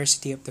sa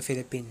University of the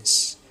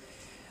Philippines.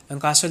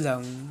 Ang kaso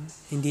lang,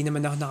 hindi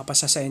naman ako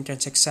nakapasa sa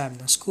entrance exam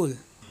ng school.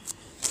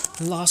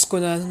 Ang lakas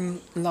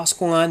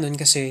ko nga nun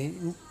kasi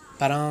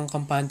parang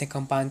kampante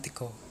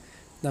ko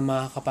na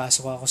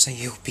makakapasok ako sa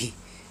UP.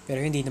 Pero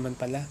hindi naman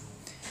pala.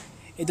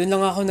 Doon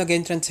lang ako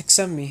nag-entrance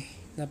exam eh.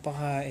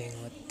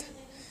 Napaka-engot.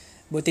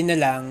 Buti na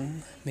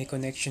lang, may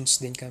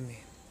connections din kami.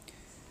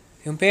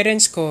 Yung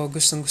parents ko,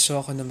 gustong-gusto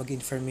ako na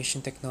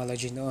mag-information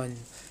technology noon.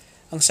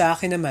 Ang sa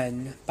akin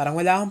naman, parang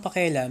wala akong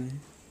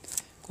pakialam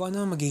kung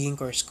ano ang magiging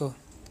course ko.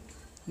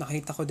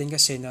 Nakita ko din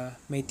kasi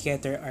na may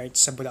theater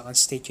arts sa Bulacan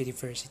State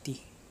University.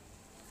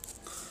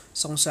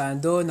 So kung saan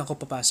doon ako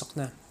papasok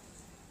na.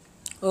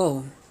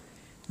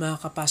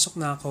 Makakapasok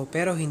na ako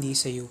pero hindi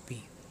sa UP.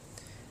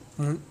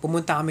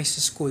 Pumunta kami sa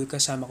school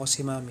kasama ko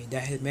si mami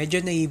dahil medyo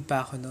naive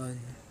pa ako noon.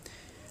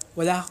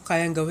 Wala akong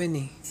kayang gawin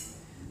eh.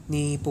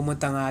 Ni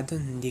pumunta nga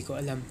doon, hindi ko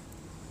alam.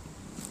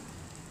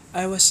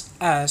 I was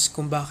asked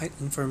kung bakit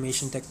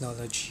information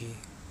technology.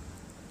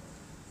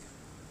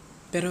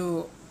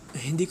 Pero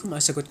hindi ko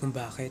masagot kung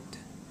bakit.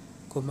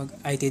 Kung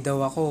mag-IT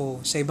daw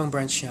ako, sa ibang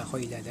branch niya ako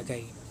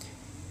ilalagay.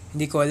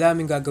 Hindi ko alam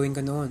yung gagawin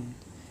ko noon.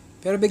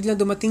 Pero biglang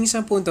dumating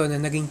sa punto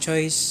na naging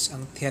choice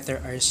ang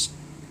theater arts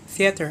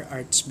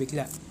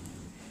bigla.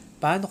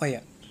 Paano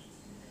kaya?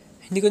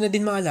 Hindi ko na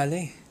din maalala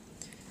eh.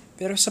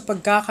 Pero sa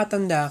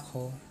pagkakatanda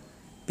ko,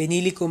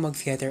 pinili ko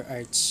mag-theater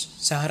arts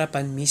sa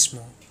harapan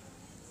mismo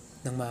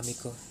ng mami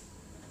ko.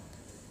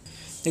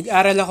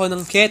 Nag-aral ako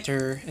ng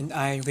theater and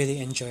I really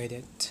enjoyed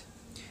it.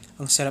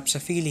 Ang sarap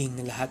sa feeling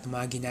ng lahat ng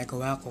mga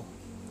ginagawa ko.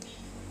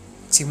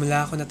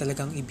 Simula ko na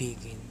talagang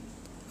ibigin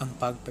ang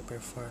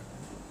pagpe-perform.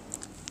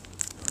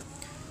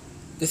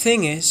 The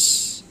thing is,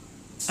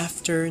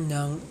 after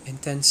ng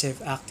intensive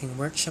acting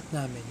workshop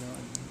namin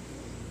noon,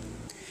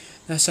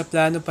 nasa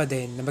plano pa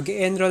din na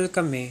mag-enroll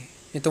kami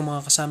nitong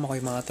mga kasama ko,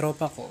 yung mga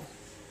tropa ko,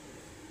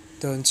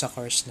 doon sa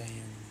course na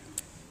yun.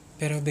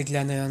 Pero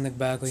bigla na lang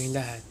nagbago yung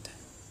lahat.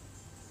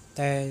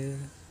 Dahil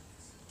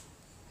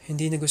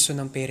hindi na gusto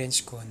ng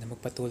parents ko na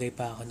magpatuloy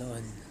pa ako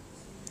noon.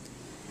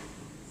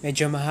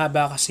 Medyo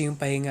mahaba kasi yung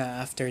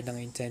pahinga after ng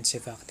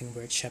intensive acting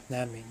workshop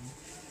namin.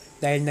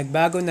 Dahil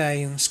nagbago na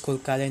yung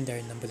school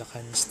calendar ng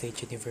Bulacan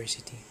State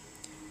University.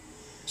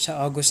 Sa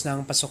August na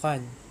ang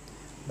pasukan.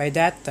 By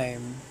that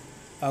time,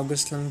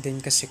 August lang din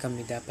kasi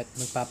kami dapat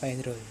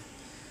magpapa-enroll.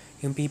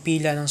 Yung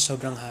pipila ng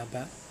sobrang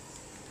haba.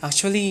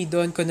 Actually,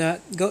 doon ko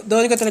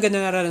talaga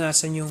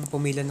nararanasan yung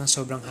pumila ng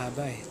sobrang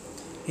haba eh.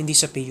 Hindi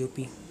sa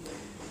PUP.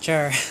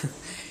 Char,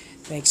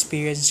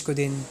 na-experience ko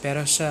din.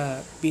 Pero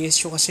sa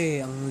PSU kasi,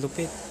 ang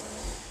lupit.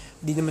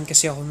 Hindi naman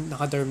kasi ako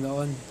nakadorm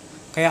noon.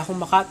 Kaya kung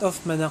ma-cut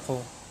off man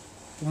ako,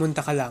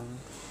 pumunta ka lang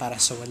para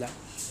sa wala.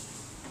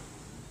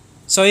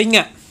 So, yun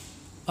nga.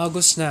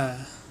 August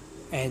na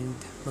and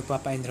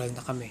magpapa-enroll na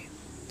kami.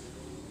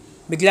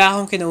 Bigla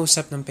akong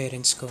kinausap ng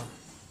parents ko.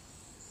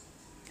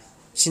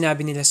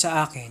 Sinabi nila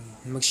sa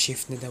akin na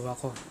mag-shift na daw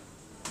ako.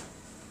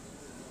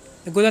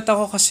 Nagulat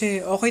ako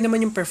kasi okay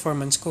naman yung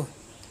performance ko.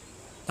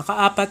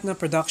 Naka-4 na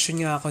production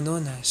nga ako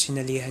noon na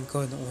sinalihan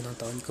ko noong unang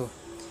taon ko.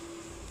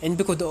 And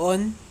bukod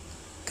doon,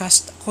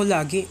 cast ako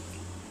lagi.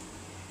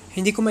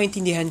 Hindi ko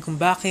maintindihan kung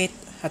bakit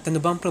at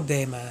ano bang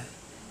problema.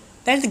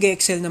 Dahil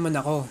nag-excel naman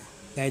ako.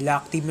 Dahil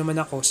active naman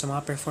ako sa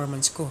mga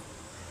performance ko.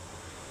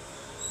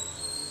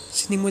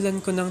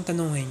 Sinimulan ko nang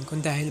tanungin kung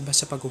dahil ba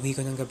sa pag-uwi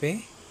ko ng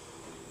gabi?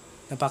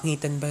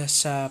 Napakitan ba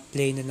sa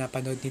play na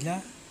napanood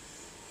nila?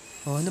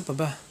 O ano pa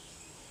ba?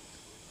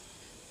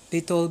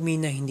 They told me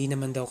na hindi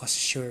naman daw kasi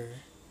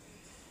sure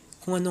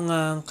kung ano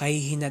nga ang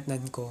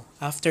kahihinatnan ko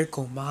after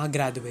ko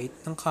makagraduate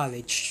ng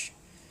college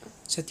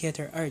sa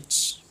theater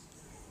arts.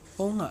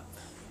 Oo nga,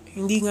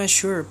 hindi nga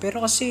sure.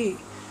 Pero kasi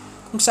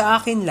kung sa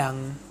akin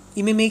lang,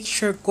 i-make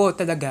sure ko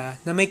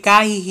talaga na may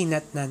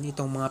kahihinatnan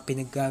itong mga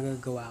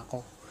pinaggagawa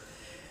ko.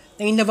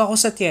 Na-inlove ako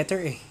sa theater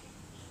eh.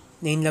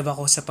 Na-inlove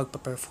ako sa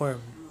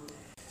pagpa-perform.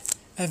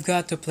 I've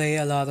got to play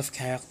a lot of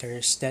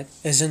characters that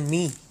isn't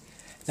me.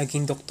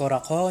 Naging doktor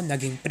ako,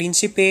 naging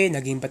prinsipe,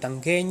 naging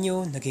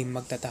batanggenyo, naging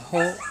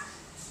magtataho,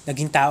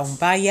 naging taong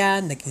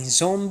bayan, naging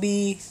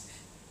zombie.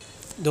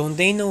 Don't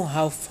they know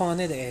how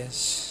fun it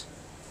is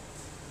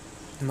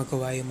na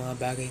magawa yung mga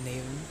bagay na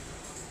yun?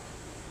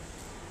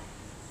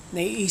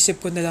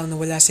 Naiisip ko na lang na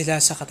wala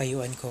sila sa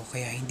katayuan ko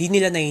kaya hindi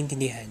nila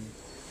naiintindihan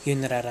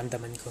yung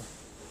nararamdaman ko.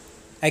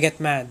 I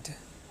get mad.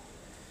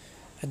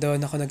 At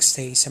doon ako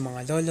nagstay sa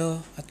mga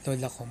lolo at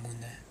lola ko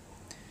muna.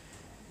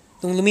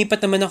 Nung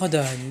lumipat naman ako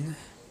doon,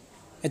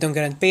 itong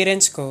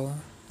grandparents ko,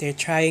 they're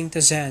trying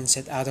to sense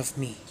it out of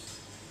me.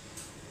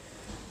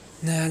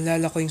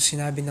 Naalala ko yung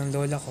sinabi ng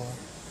lola ko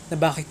na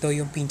bakit daw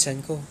yung pinsan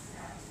ko.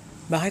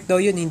 Bakit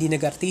daw yun hindi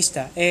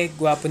nag-artista?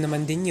 Gwapo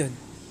naman din yun.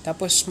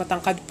 Tapos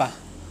matangkad pa.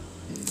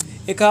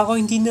 Ako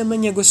hindi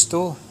naman niya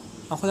gusto.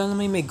 Ako lang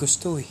naman may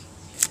gusto eh.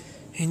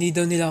 Hindi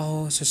daw nila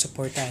ako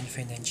susuportahan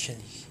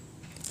financially.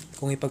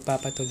 Kung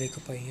ipagpapatuloy ko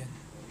pa yun.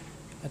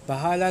 At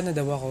bahala na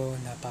daw ako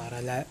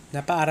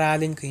na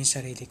paaralin ko yung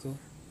sarili ko.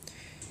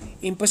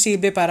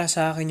 Imposible para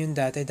sa akin yung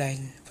dati dahil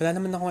wala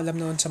naman akong alam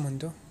noon sa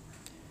mundo.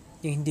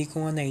 Yung hindi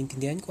ko nga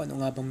naiintindihan kung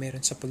ano nga bang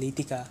meron sa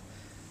politika.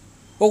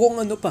 O kung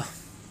ano pa.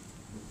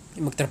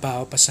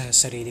 Magtrabaho pa sa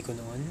sarili ko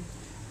noon.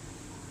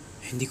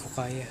 Hindi ko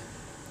kaya.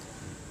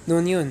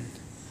 Noon yun.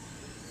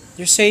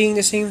 You're saying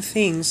the same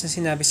things na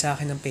sinabi sa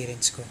akin ng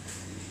parents ko.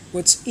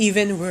 What's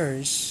even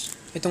worse,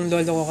 itong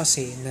lolo ko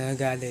kasi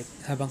nagalit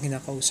habang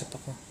kinakausap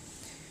ako.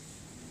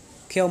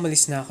 Kaya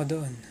umalis na ako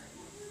doon.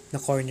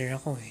 Na-corner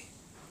ako eh.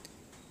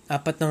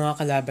 4 na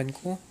nga kalaban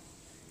ko.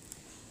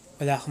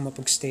 Wala akong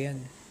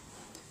mapagstayan.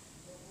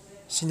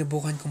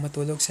 Sinubukan kong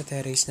matulog sa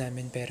terrace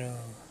namin pero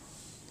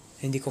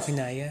hindi ko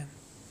kinaya.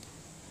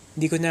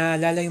 Hindi ko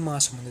naalala yung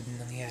mga sumunod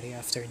na nangyari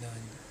after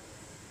noon.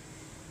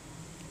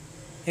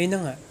 Ayun na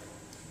nga.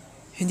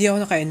 Hindi ako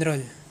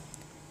naka-enroll.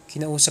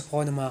 Kinausap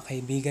ko ng mga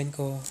kaibigan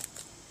ko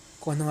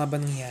kung ano nga ba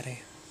nangyari.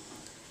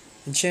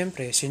 And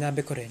syempre,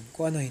 sinabi ko rin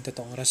kung ano yung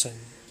totoong rason.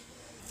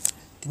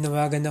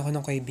 Tinawagan ako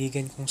ng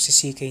kaibigan kong si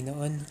CK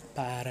noon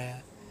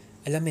para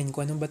alamin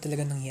kung ano ba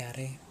talaga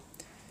nangyari.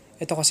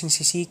 Ito kasing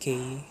si CK,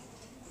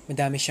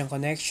 madami siyang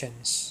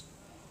connections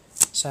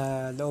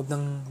sa loob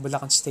ng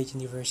Bulacan State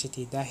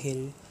University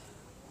dahil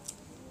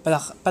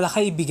pala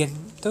kaibigan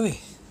to eh.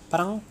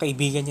 Parang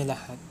kaibigan niya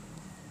lahat.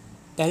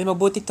 Dahil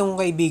mabuti tong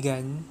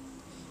kaibigan,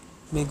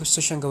 may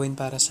gusto siyang gawin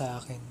para sa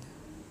akin.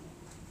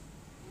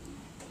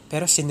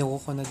 Pero sinuko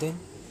ko na din.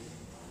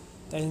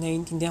 Dahil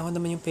naiintindihan ko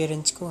naman yung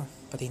parents ko,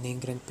 pati na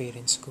yung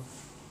grandparents ko.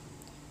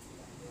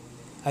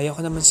 Ayaw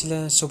ko naman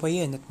sila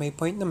subayin at may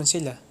point naman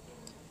sila.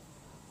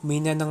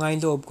 Umina na nga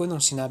yung loob ko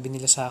nung sinabi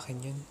nila sa akin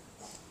yun.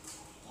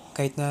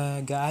 Kahit na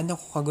gaano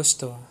ko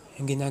kagusto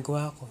yung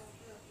ginagawa ko.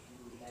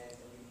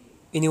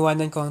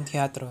 Iniwanan ko ang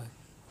teatro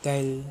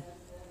dahil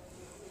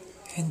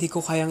hindi ko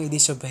kayang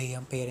i-disobey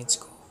ang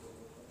parents ko.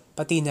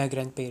 Pati na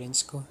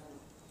grandparents ko.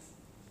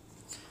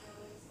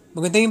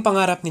 Maganda yung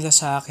pangarap nila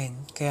sa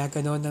akin, kaya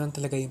ganoon na lang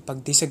talaga yung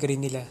pag-disagree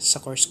nila sa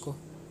course ko.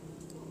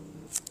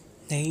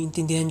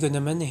 Naiintindihan ko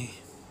naman eh.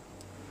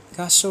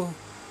 Kaso,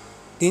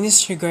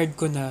 dinisregard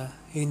ko na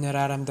yung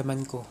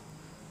nararamdaman ko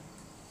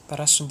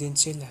para sundin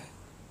sila.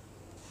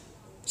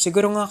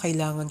 Siguro nga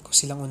kailangan ko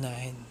silang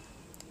unahin.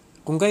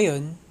 Kung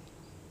gayon,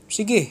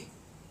 sige,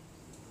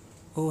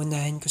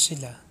 uunahin ko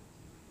sila.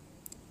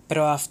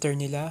 Pero after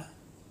nila,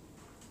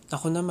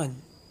 ako naman.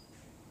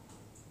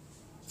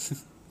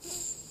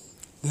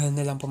 Ganun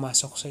na lang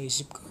pumasok sa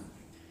isip ko.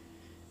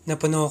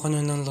 Napuno ako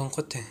nun ng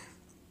lungkot eh.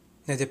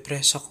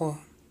 Na-depress ako.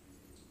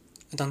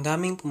 At ang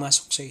daming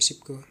pumasok sa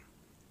isip ko.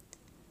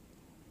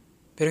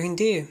 Pero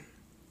hindi eh.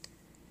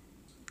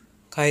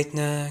 Kahit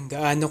na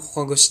gaano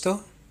ko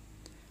kagusto,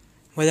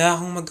 wala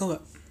akong magawa.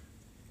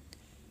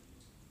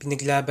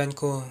 Pinaglaban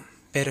ko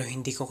pero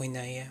hindi ko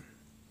kinaya.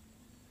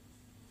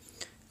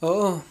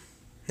 Oo,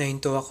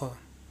 nahinto ako.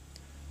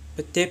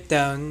 But deep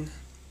down,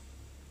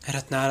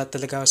 harat na harat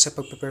talaga ako sa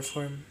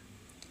pagpe-perform.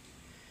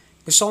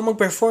 Gusto kong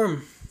mag-perform.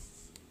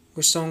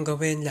 Gusto kong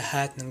gawin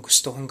lahat ng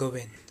gusto kong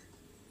gawin.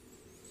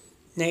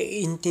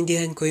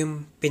 Naiintindihan ko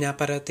yung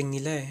pinaparating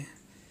nila eh.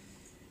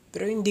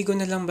 Pero hindi ko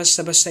na lang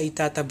basta-basta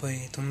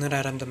itataboy itong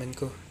nararamdaman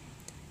ko.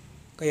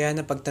 Kaya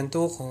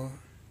napagtanto ko,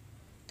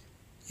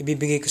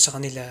 ibibigay ko sa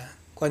kanila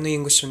kung ano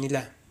yung gusto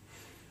nila.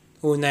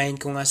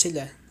 Uunahin ko nga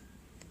sila.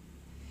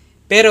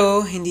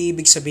 Pero hindi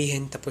ibig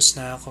sabihin tapos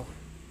na ako.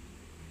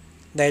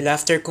 Dahil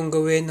after kong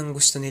gawin ang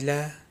gusto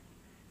nila,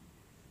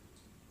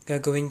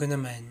 gagawin ko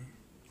naman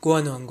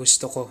kung ano ang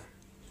gusto ko.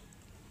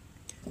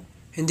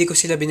 Hindi ko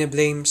sila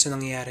binablame sa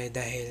nangyari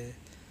dahil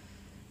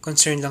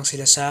concerned lang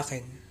sila sa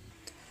akin.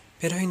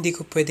 Pero hindi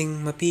ko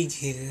pwedeng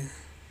mapigil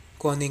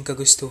kung ano yung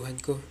kagustuhan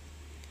ko.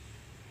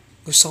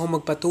 Gusto kong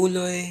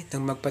magpatuloy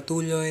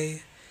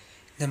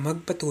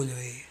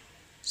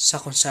sa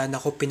kung saan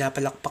ako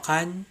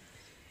pinapalakpakan,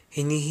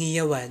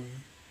 hinihiyawan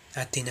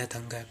at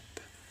tinatanggap.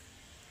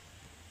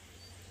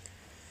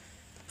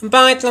 Ang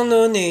pangit lang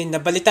noon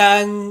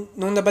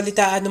nung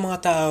nabalitaan ng mga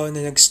tao na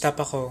nag-stop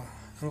ako,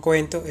 ang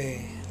kwento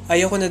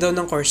ayoko na daw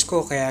ng course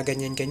ko kaya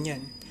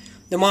ganyan-ganyan.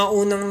 Noong mga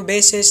unang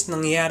beses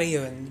nangyayari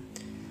yon,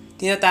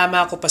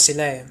 tinatama ko pa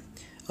sila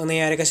Ang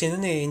nangyari kasi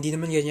noon hindi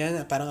naman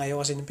ganyan. Parang ayaw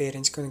kasi ng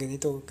parents ko na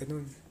ganito,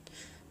 ganun.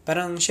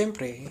 Parang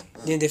syempre,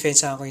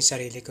 dinidefensa ako yung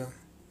sarili ko.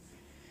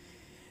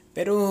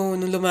 Pero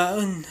nung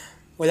lumaon,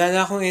 wala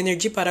na akong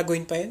energy para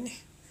gawin pa yan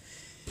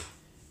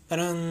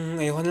Parang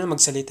ayoko na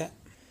magsalita.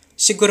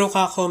 Siguro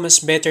ako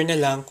mas better na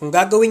lang kung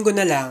gagawin ko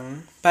na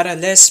lang para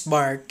less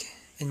bark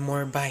and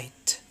more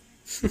bite.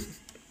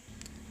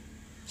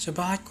 So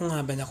bakit ko nga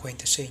ba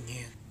nakwento sa inyo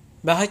yun?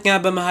 Bakit nga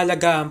ba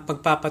mahalaga ang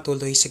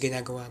pagpapatuloy sa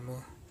ginagawa mo?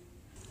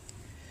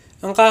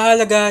 Ang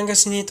kahalagahan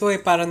kasi nito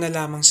para na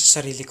lamang sa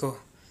sarili ko.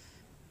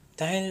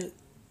 Dahil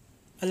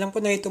alam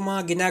ko na itong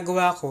mga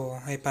ginagawa ko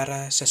ay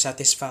para sa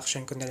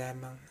satisfaction ko na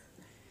lamang.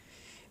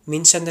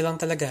 Minsan na lang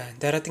talaga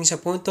darating sa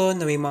punto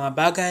na may mga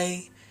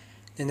bagay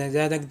na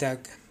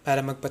nadadagdag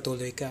para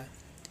magpatuloy ka.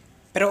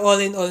 Pero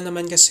all in all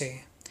naman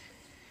kasi,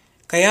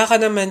 kaya ka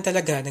naman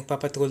talaga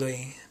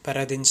nagpapatuloy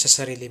para din sa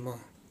sarili mo.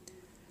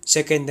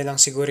 Second na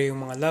lang siguro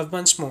yung mga loved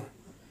ones mo.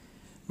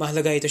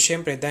 Mahalaga ito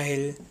syempre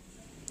dahil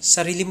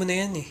sarili mo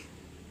na yan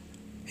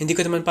Hindi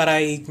ko naman para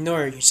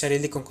i-ignore yung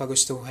sarili kong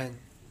kagustuhan.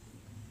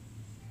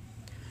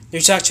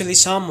 There's actually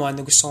someone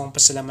na gusto kong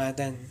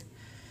pasalamatan.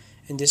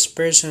 And this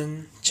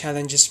person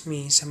challenges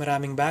me sa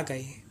maraming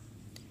bagay.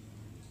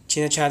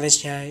 China-challenge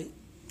niya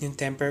yung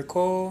temper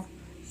ko,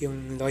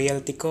 yung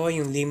loyalty ko,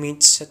 yung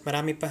limits, at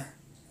marami pa.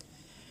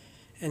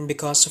 And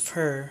because of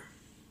her,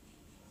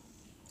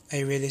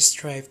 I really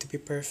strive to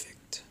be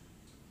perfect.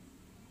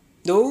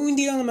 Though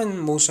hindi lang naman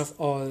most of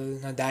all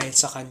na dahil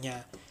sa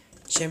kanya.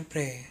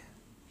 Siyempre,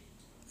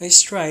 I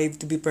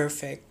strive to be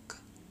perfect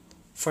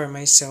for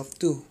myself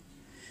too.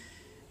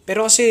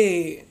 Pero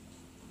kasi,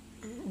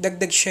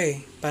 dagdag siya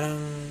Parang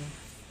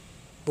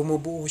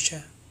bumubuo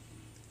siya.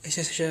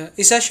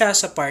 Isa siya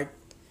sa part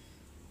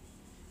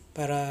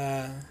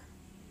para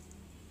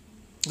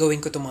gawin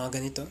ko itong mga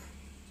ganito.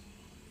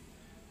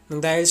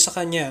 Nang dahil sa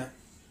kanya,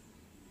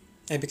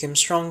 I became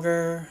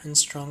stronger and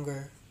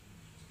stronger.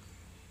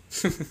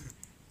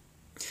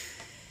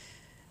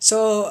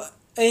 So,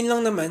 ayun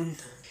lang naman.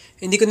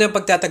 Hindi ko na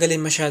pagtatagalin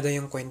masyado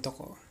yung kwento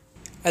ko.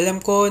 Alam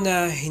ko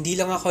na hindi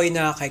lang ako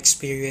yung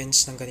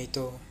nakaka-experience ng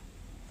ganito.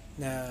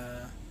 Na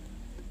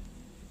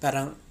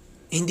parang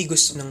hindi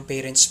gusto ng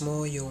parents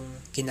mo yung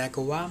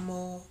ginagawa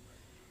mo.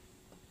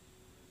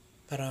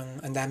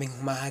 Parang ang daming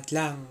humahad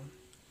lang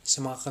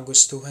sa mga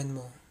kagustuhan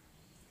mo.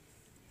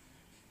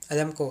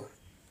 Alam ko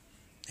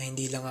na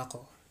hindi lang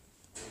ako.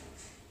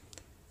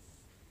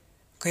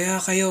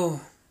 Kaya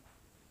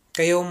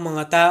kayong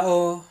mga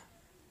tao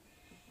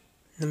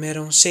na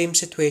merong same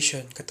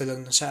situation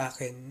katulad nung sa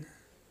akin,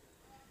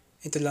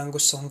 ito lang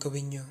gusto kong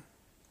gawin nyo.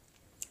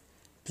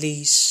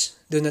 Please,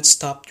 do not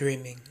stop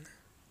dreaming.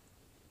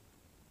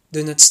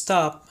 Do not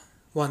stop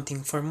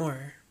wanting for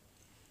more.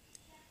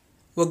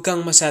 Huwag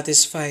kang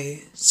masatisfy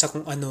sa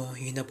kung ano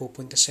yung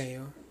napupunta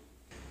sa'yo.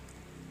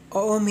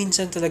 Oo,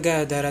 minsan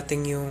talaga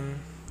darating yung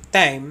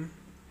time,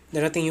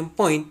 darating yung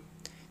point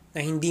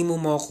na hindi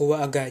mo makukuha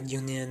agad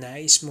yung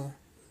ninanais mo.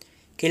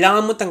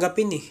 Kailangan mo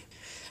tanggapin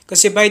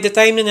Kasi by the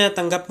time na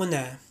natanggap mo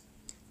na,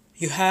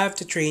 you have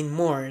to train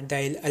more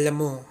dahil alam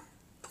mo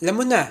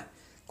na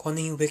kung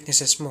ano yung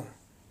weaknesses mo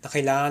na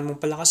kailangan mong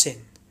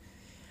palakasin.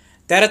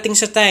 Darating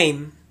sa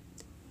time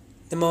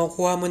na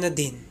makukuha mo na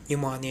din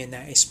yung mga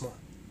ninanais mo.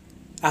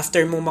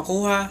 After mo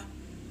makuha,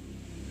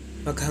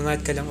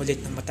 maghangad ka lang ulit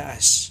ng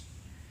mataas.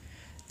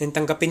 Then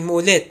tanggapin mo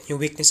ulit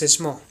yung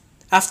weaknesses mo.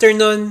 After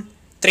nun,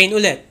 train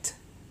ulit.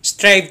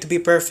 Strive to be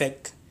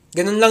perfect.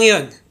 Ganun lang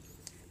yon.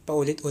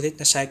 Paulit-ulit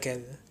na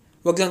cycle.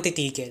 Huwag lang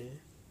titigil.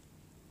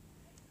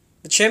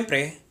 But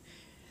syempre,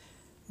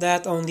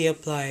 that only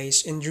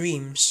applies in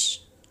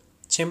dreams.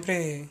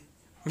 Syempre,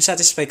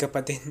 masatisfy ka pa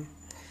din.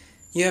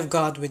 You have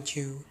God with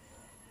you.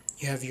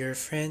 You have your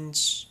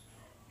friends,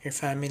 your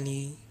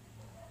family,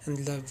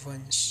 and loved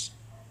ones.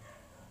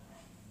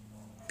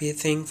 Be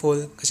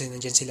thankful kasi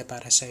nandyan sila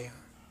para sa'yo.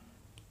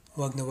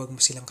 Huwag na huwag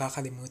mo silang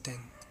kakalimutan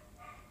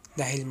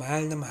dahil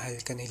mahal na mahal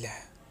ka nila.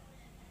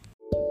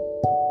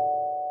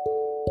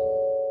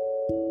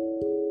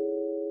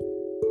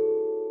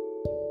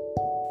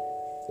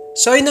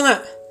 So ayun na nga,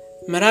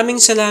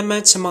 maraming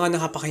salamat sa mga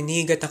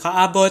nakapakinig at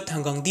nakaabot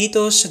hanggang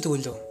dito sa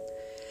dulo.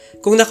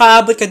 Kung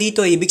nakaabot ka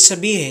dito, ibig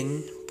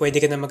sabihin, pwede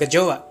ka na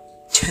magka-jowa.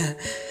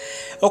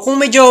 O kung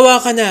may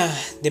jowa ka na,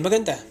 di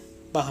maganda.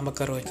 Baka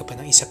magkaroon ka pa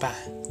ng isa pa.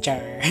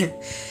 Char.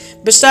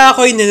 Basta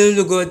ako'y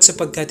nalulugod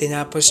sapagkat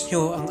tinapos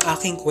nyo ang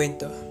aking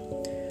kwento.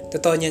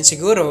 Totoo niyan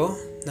siguro,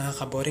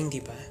 nakakaboring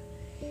di ba?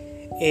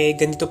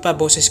 Ganito pa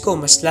boses ko,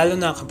 mas lalo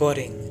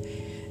nakakaboring.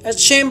 At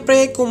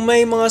syempre, kung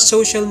may mga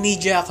social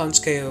media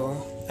accounts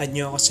kayo, add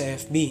nyo ako sa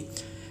FB.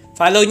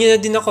 Follow nyo na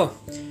din ako.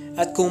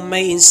 At kung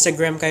may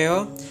Instagram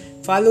kayo,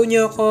 follow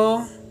nyo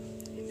ako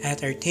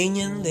at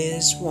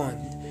artanianliz1.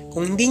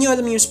 Kung hindi nyo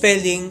alam yung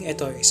spelling,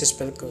 ito,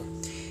 isa-spell ko.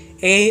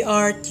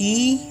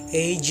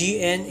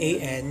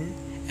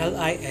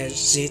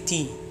 Lizzt.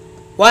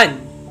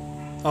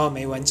 1. Oh,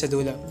 may 1 sa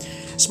dulo.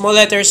 Small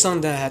letters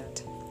lang lahat.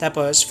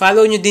 Tapos,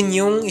 follow nyo din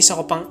yung isa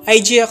ko pang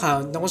IG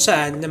account na kung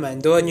saan naman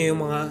doon nyo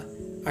yung mga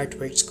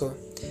artworks ko.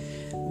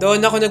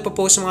 Doon ako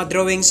nagpo-post ng mga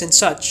drawings and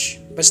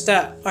such.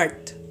 Basta,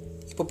 art.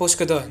 Ipo-post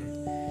ko doon.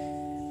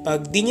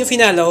 Pag di nyo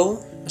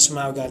finallow,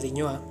 masama ugali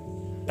nyo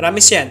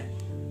Promise yan.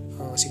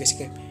 Oh,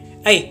 sige.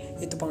 Ay,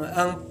 ito pa nga.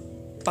 Ang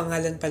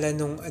pangalan pala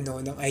ng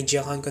IG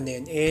account ko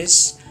na yun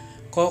is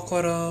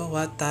Kokoro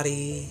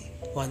Watari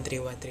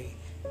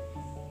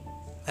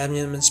 1313. Alam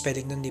niyo naman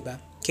spelling nun, di ba?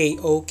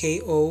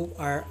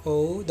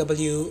 KOKOROWATARI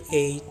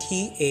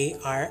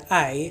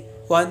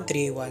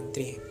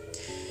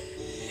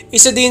 1313.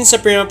 Isa din sa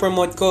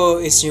pinapromote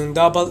ko is yung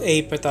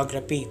AA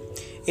photography.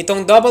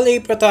 Itong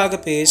AA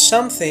photography is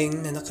something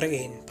na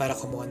nakreate para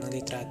kumuha ng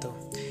litrato.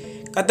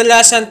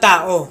 Kadalasan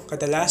tao,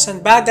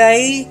 kadalasan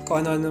bagay,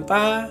 kung ano-ano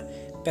pa.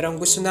 Pero ang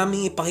gusto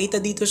naming ipakita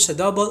dito sa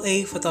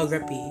AA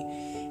photography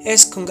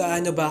is kung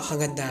gaano ba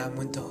kaganda ang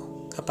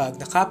mundo kapag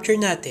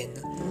na-capture natin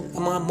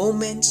ang mga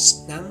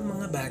moments ng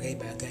mga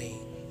bagay-bagay.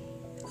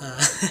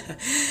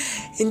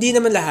 Hindi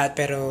naman lahat,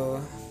 pero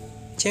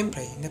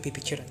siyempre,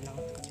 napipicturean lang.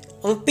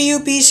 Ang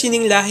PUP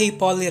Sining Lahi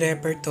Poly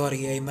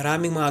Repertory ay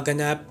maraming mga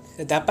ganap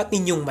na dapat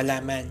ninyong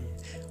malaman.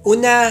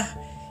 Una,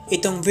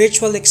 itong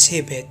virtual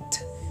exhibit.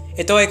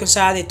 Ito ay kung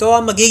saan ito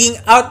ang magiging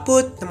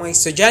output ng mga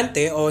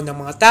estudyante o ng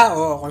mga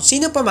tao o kung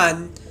sino pa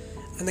man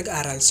ang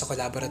nag-aral sa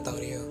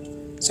laboratorio.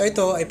 So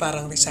ito ay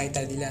parang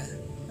recital nila.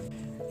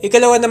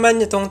 Ikalawa naman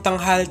itong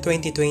Tanghal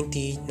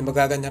 2020 na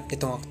magaganap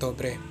nitong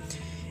Oktubre.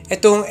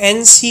 Itong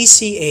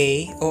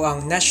NCCA o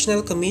ang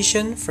National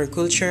Commission for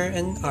Culture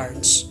and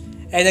Arts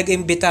ay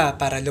nag-imbita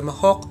para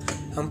lumahok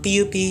ang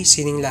PUP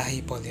Sining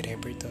Lahi Poly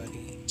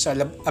Repertory. So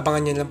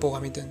abangan nyo lang po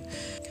kami dun.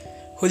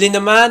 Huli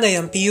naman ay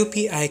ang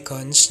PUP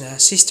Icons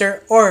na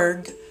sister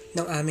org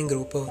ng aming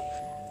grupo.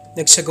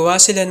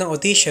 Nagsagawa sila ng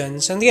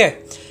auditions and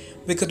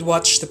we could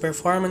watch the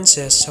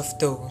performances of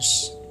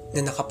those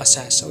na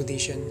nakapasa sa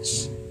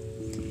auditions.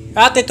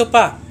 At ito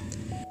pa,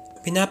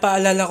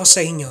 pinapaalala ko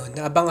sa inyo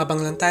na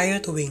abang-abang lang tayo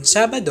tuwing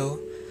Sabado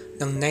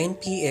ng 9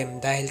 p.m.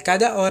 dahil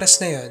kada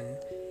oras na yon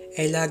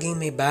ay laging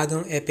may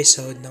bagong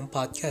episode ng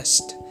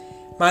podcast.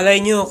 Malay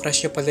nyo,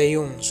 crush nyo pala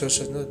yung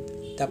susunod.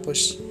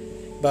 Tapos,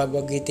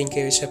 babagitin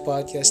kayo sa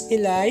podcast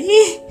nila.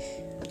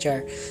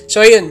 Char.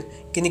 So, ayun,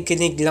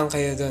 kinig-kinig lang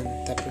kayo dun.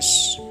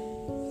 Tapos,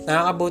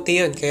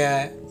 nakakabuti yun.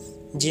 Kaya,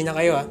 G na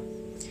kayo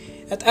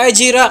At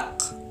IG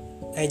Rock,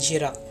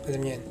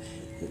 alam niyo yan.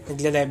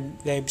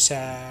 Nagla-live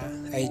sa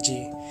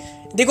IG.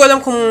 Hindi ko alam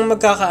kung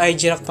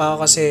magkaka-IG Rock pa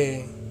ako kasi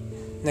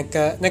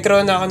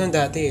nagkaroon na ako nung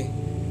dati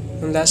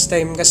Nung last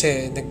time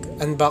kasi,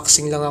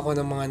 nag-unboxing lang ako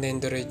ng mga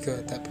Nendoroid ko.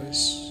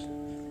 Tapos,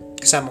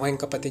 kasama ko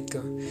yung kapatid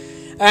ko.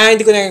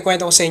 Hindi ko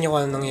nakakwento ko sa inyo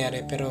kung ano nangyari.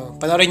 Pero,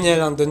 panoorin nyo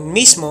lang dun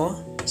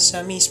mismo,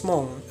 sa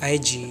mismong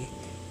IG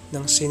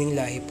ng Sining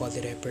Lahi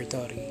Poly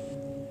Repertory.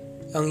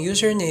 Ang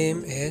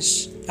username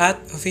is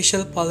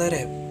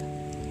 @officialpolyrep.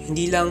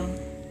 Hindi lang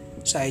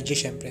sa IG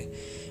syempre.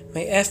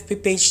 May FB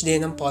page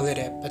din ng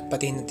Polyrep at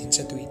pati na din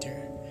sa Twitter.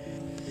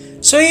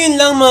 So yun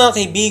lang mga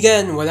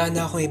kaibigan, wala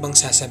na akong ibang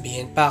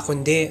sasabihin pa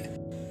kundi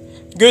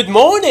good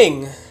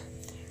morning!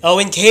 Oh,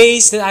 in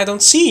case that I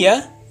don't see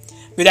ya,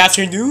 good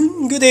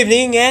afternoon, good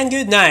evening, and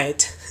good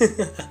night.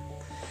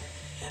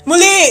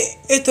 Muli,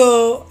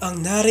 ito ang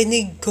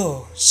narinig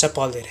ko sa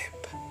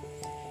Polyrep.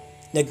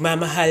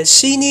 Nagmamahal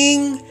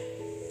sining,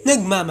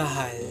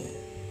 nagmamahal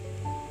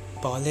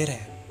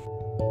Polyrep.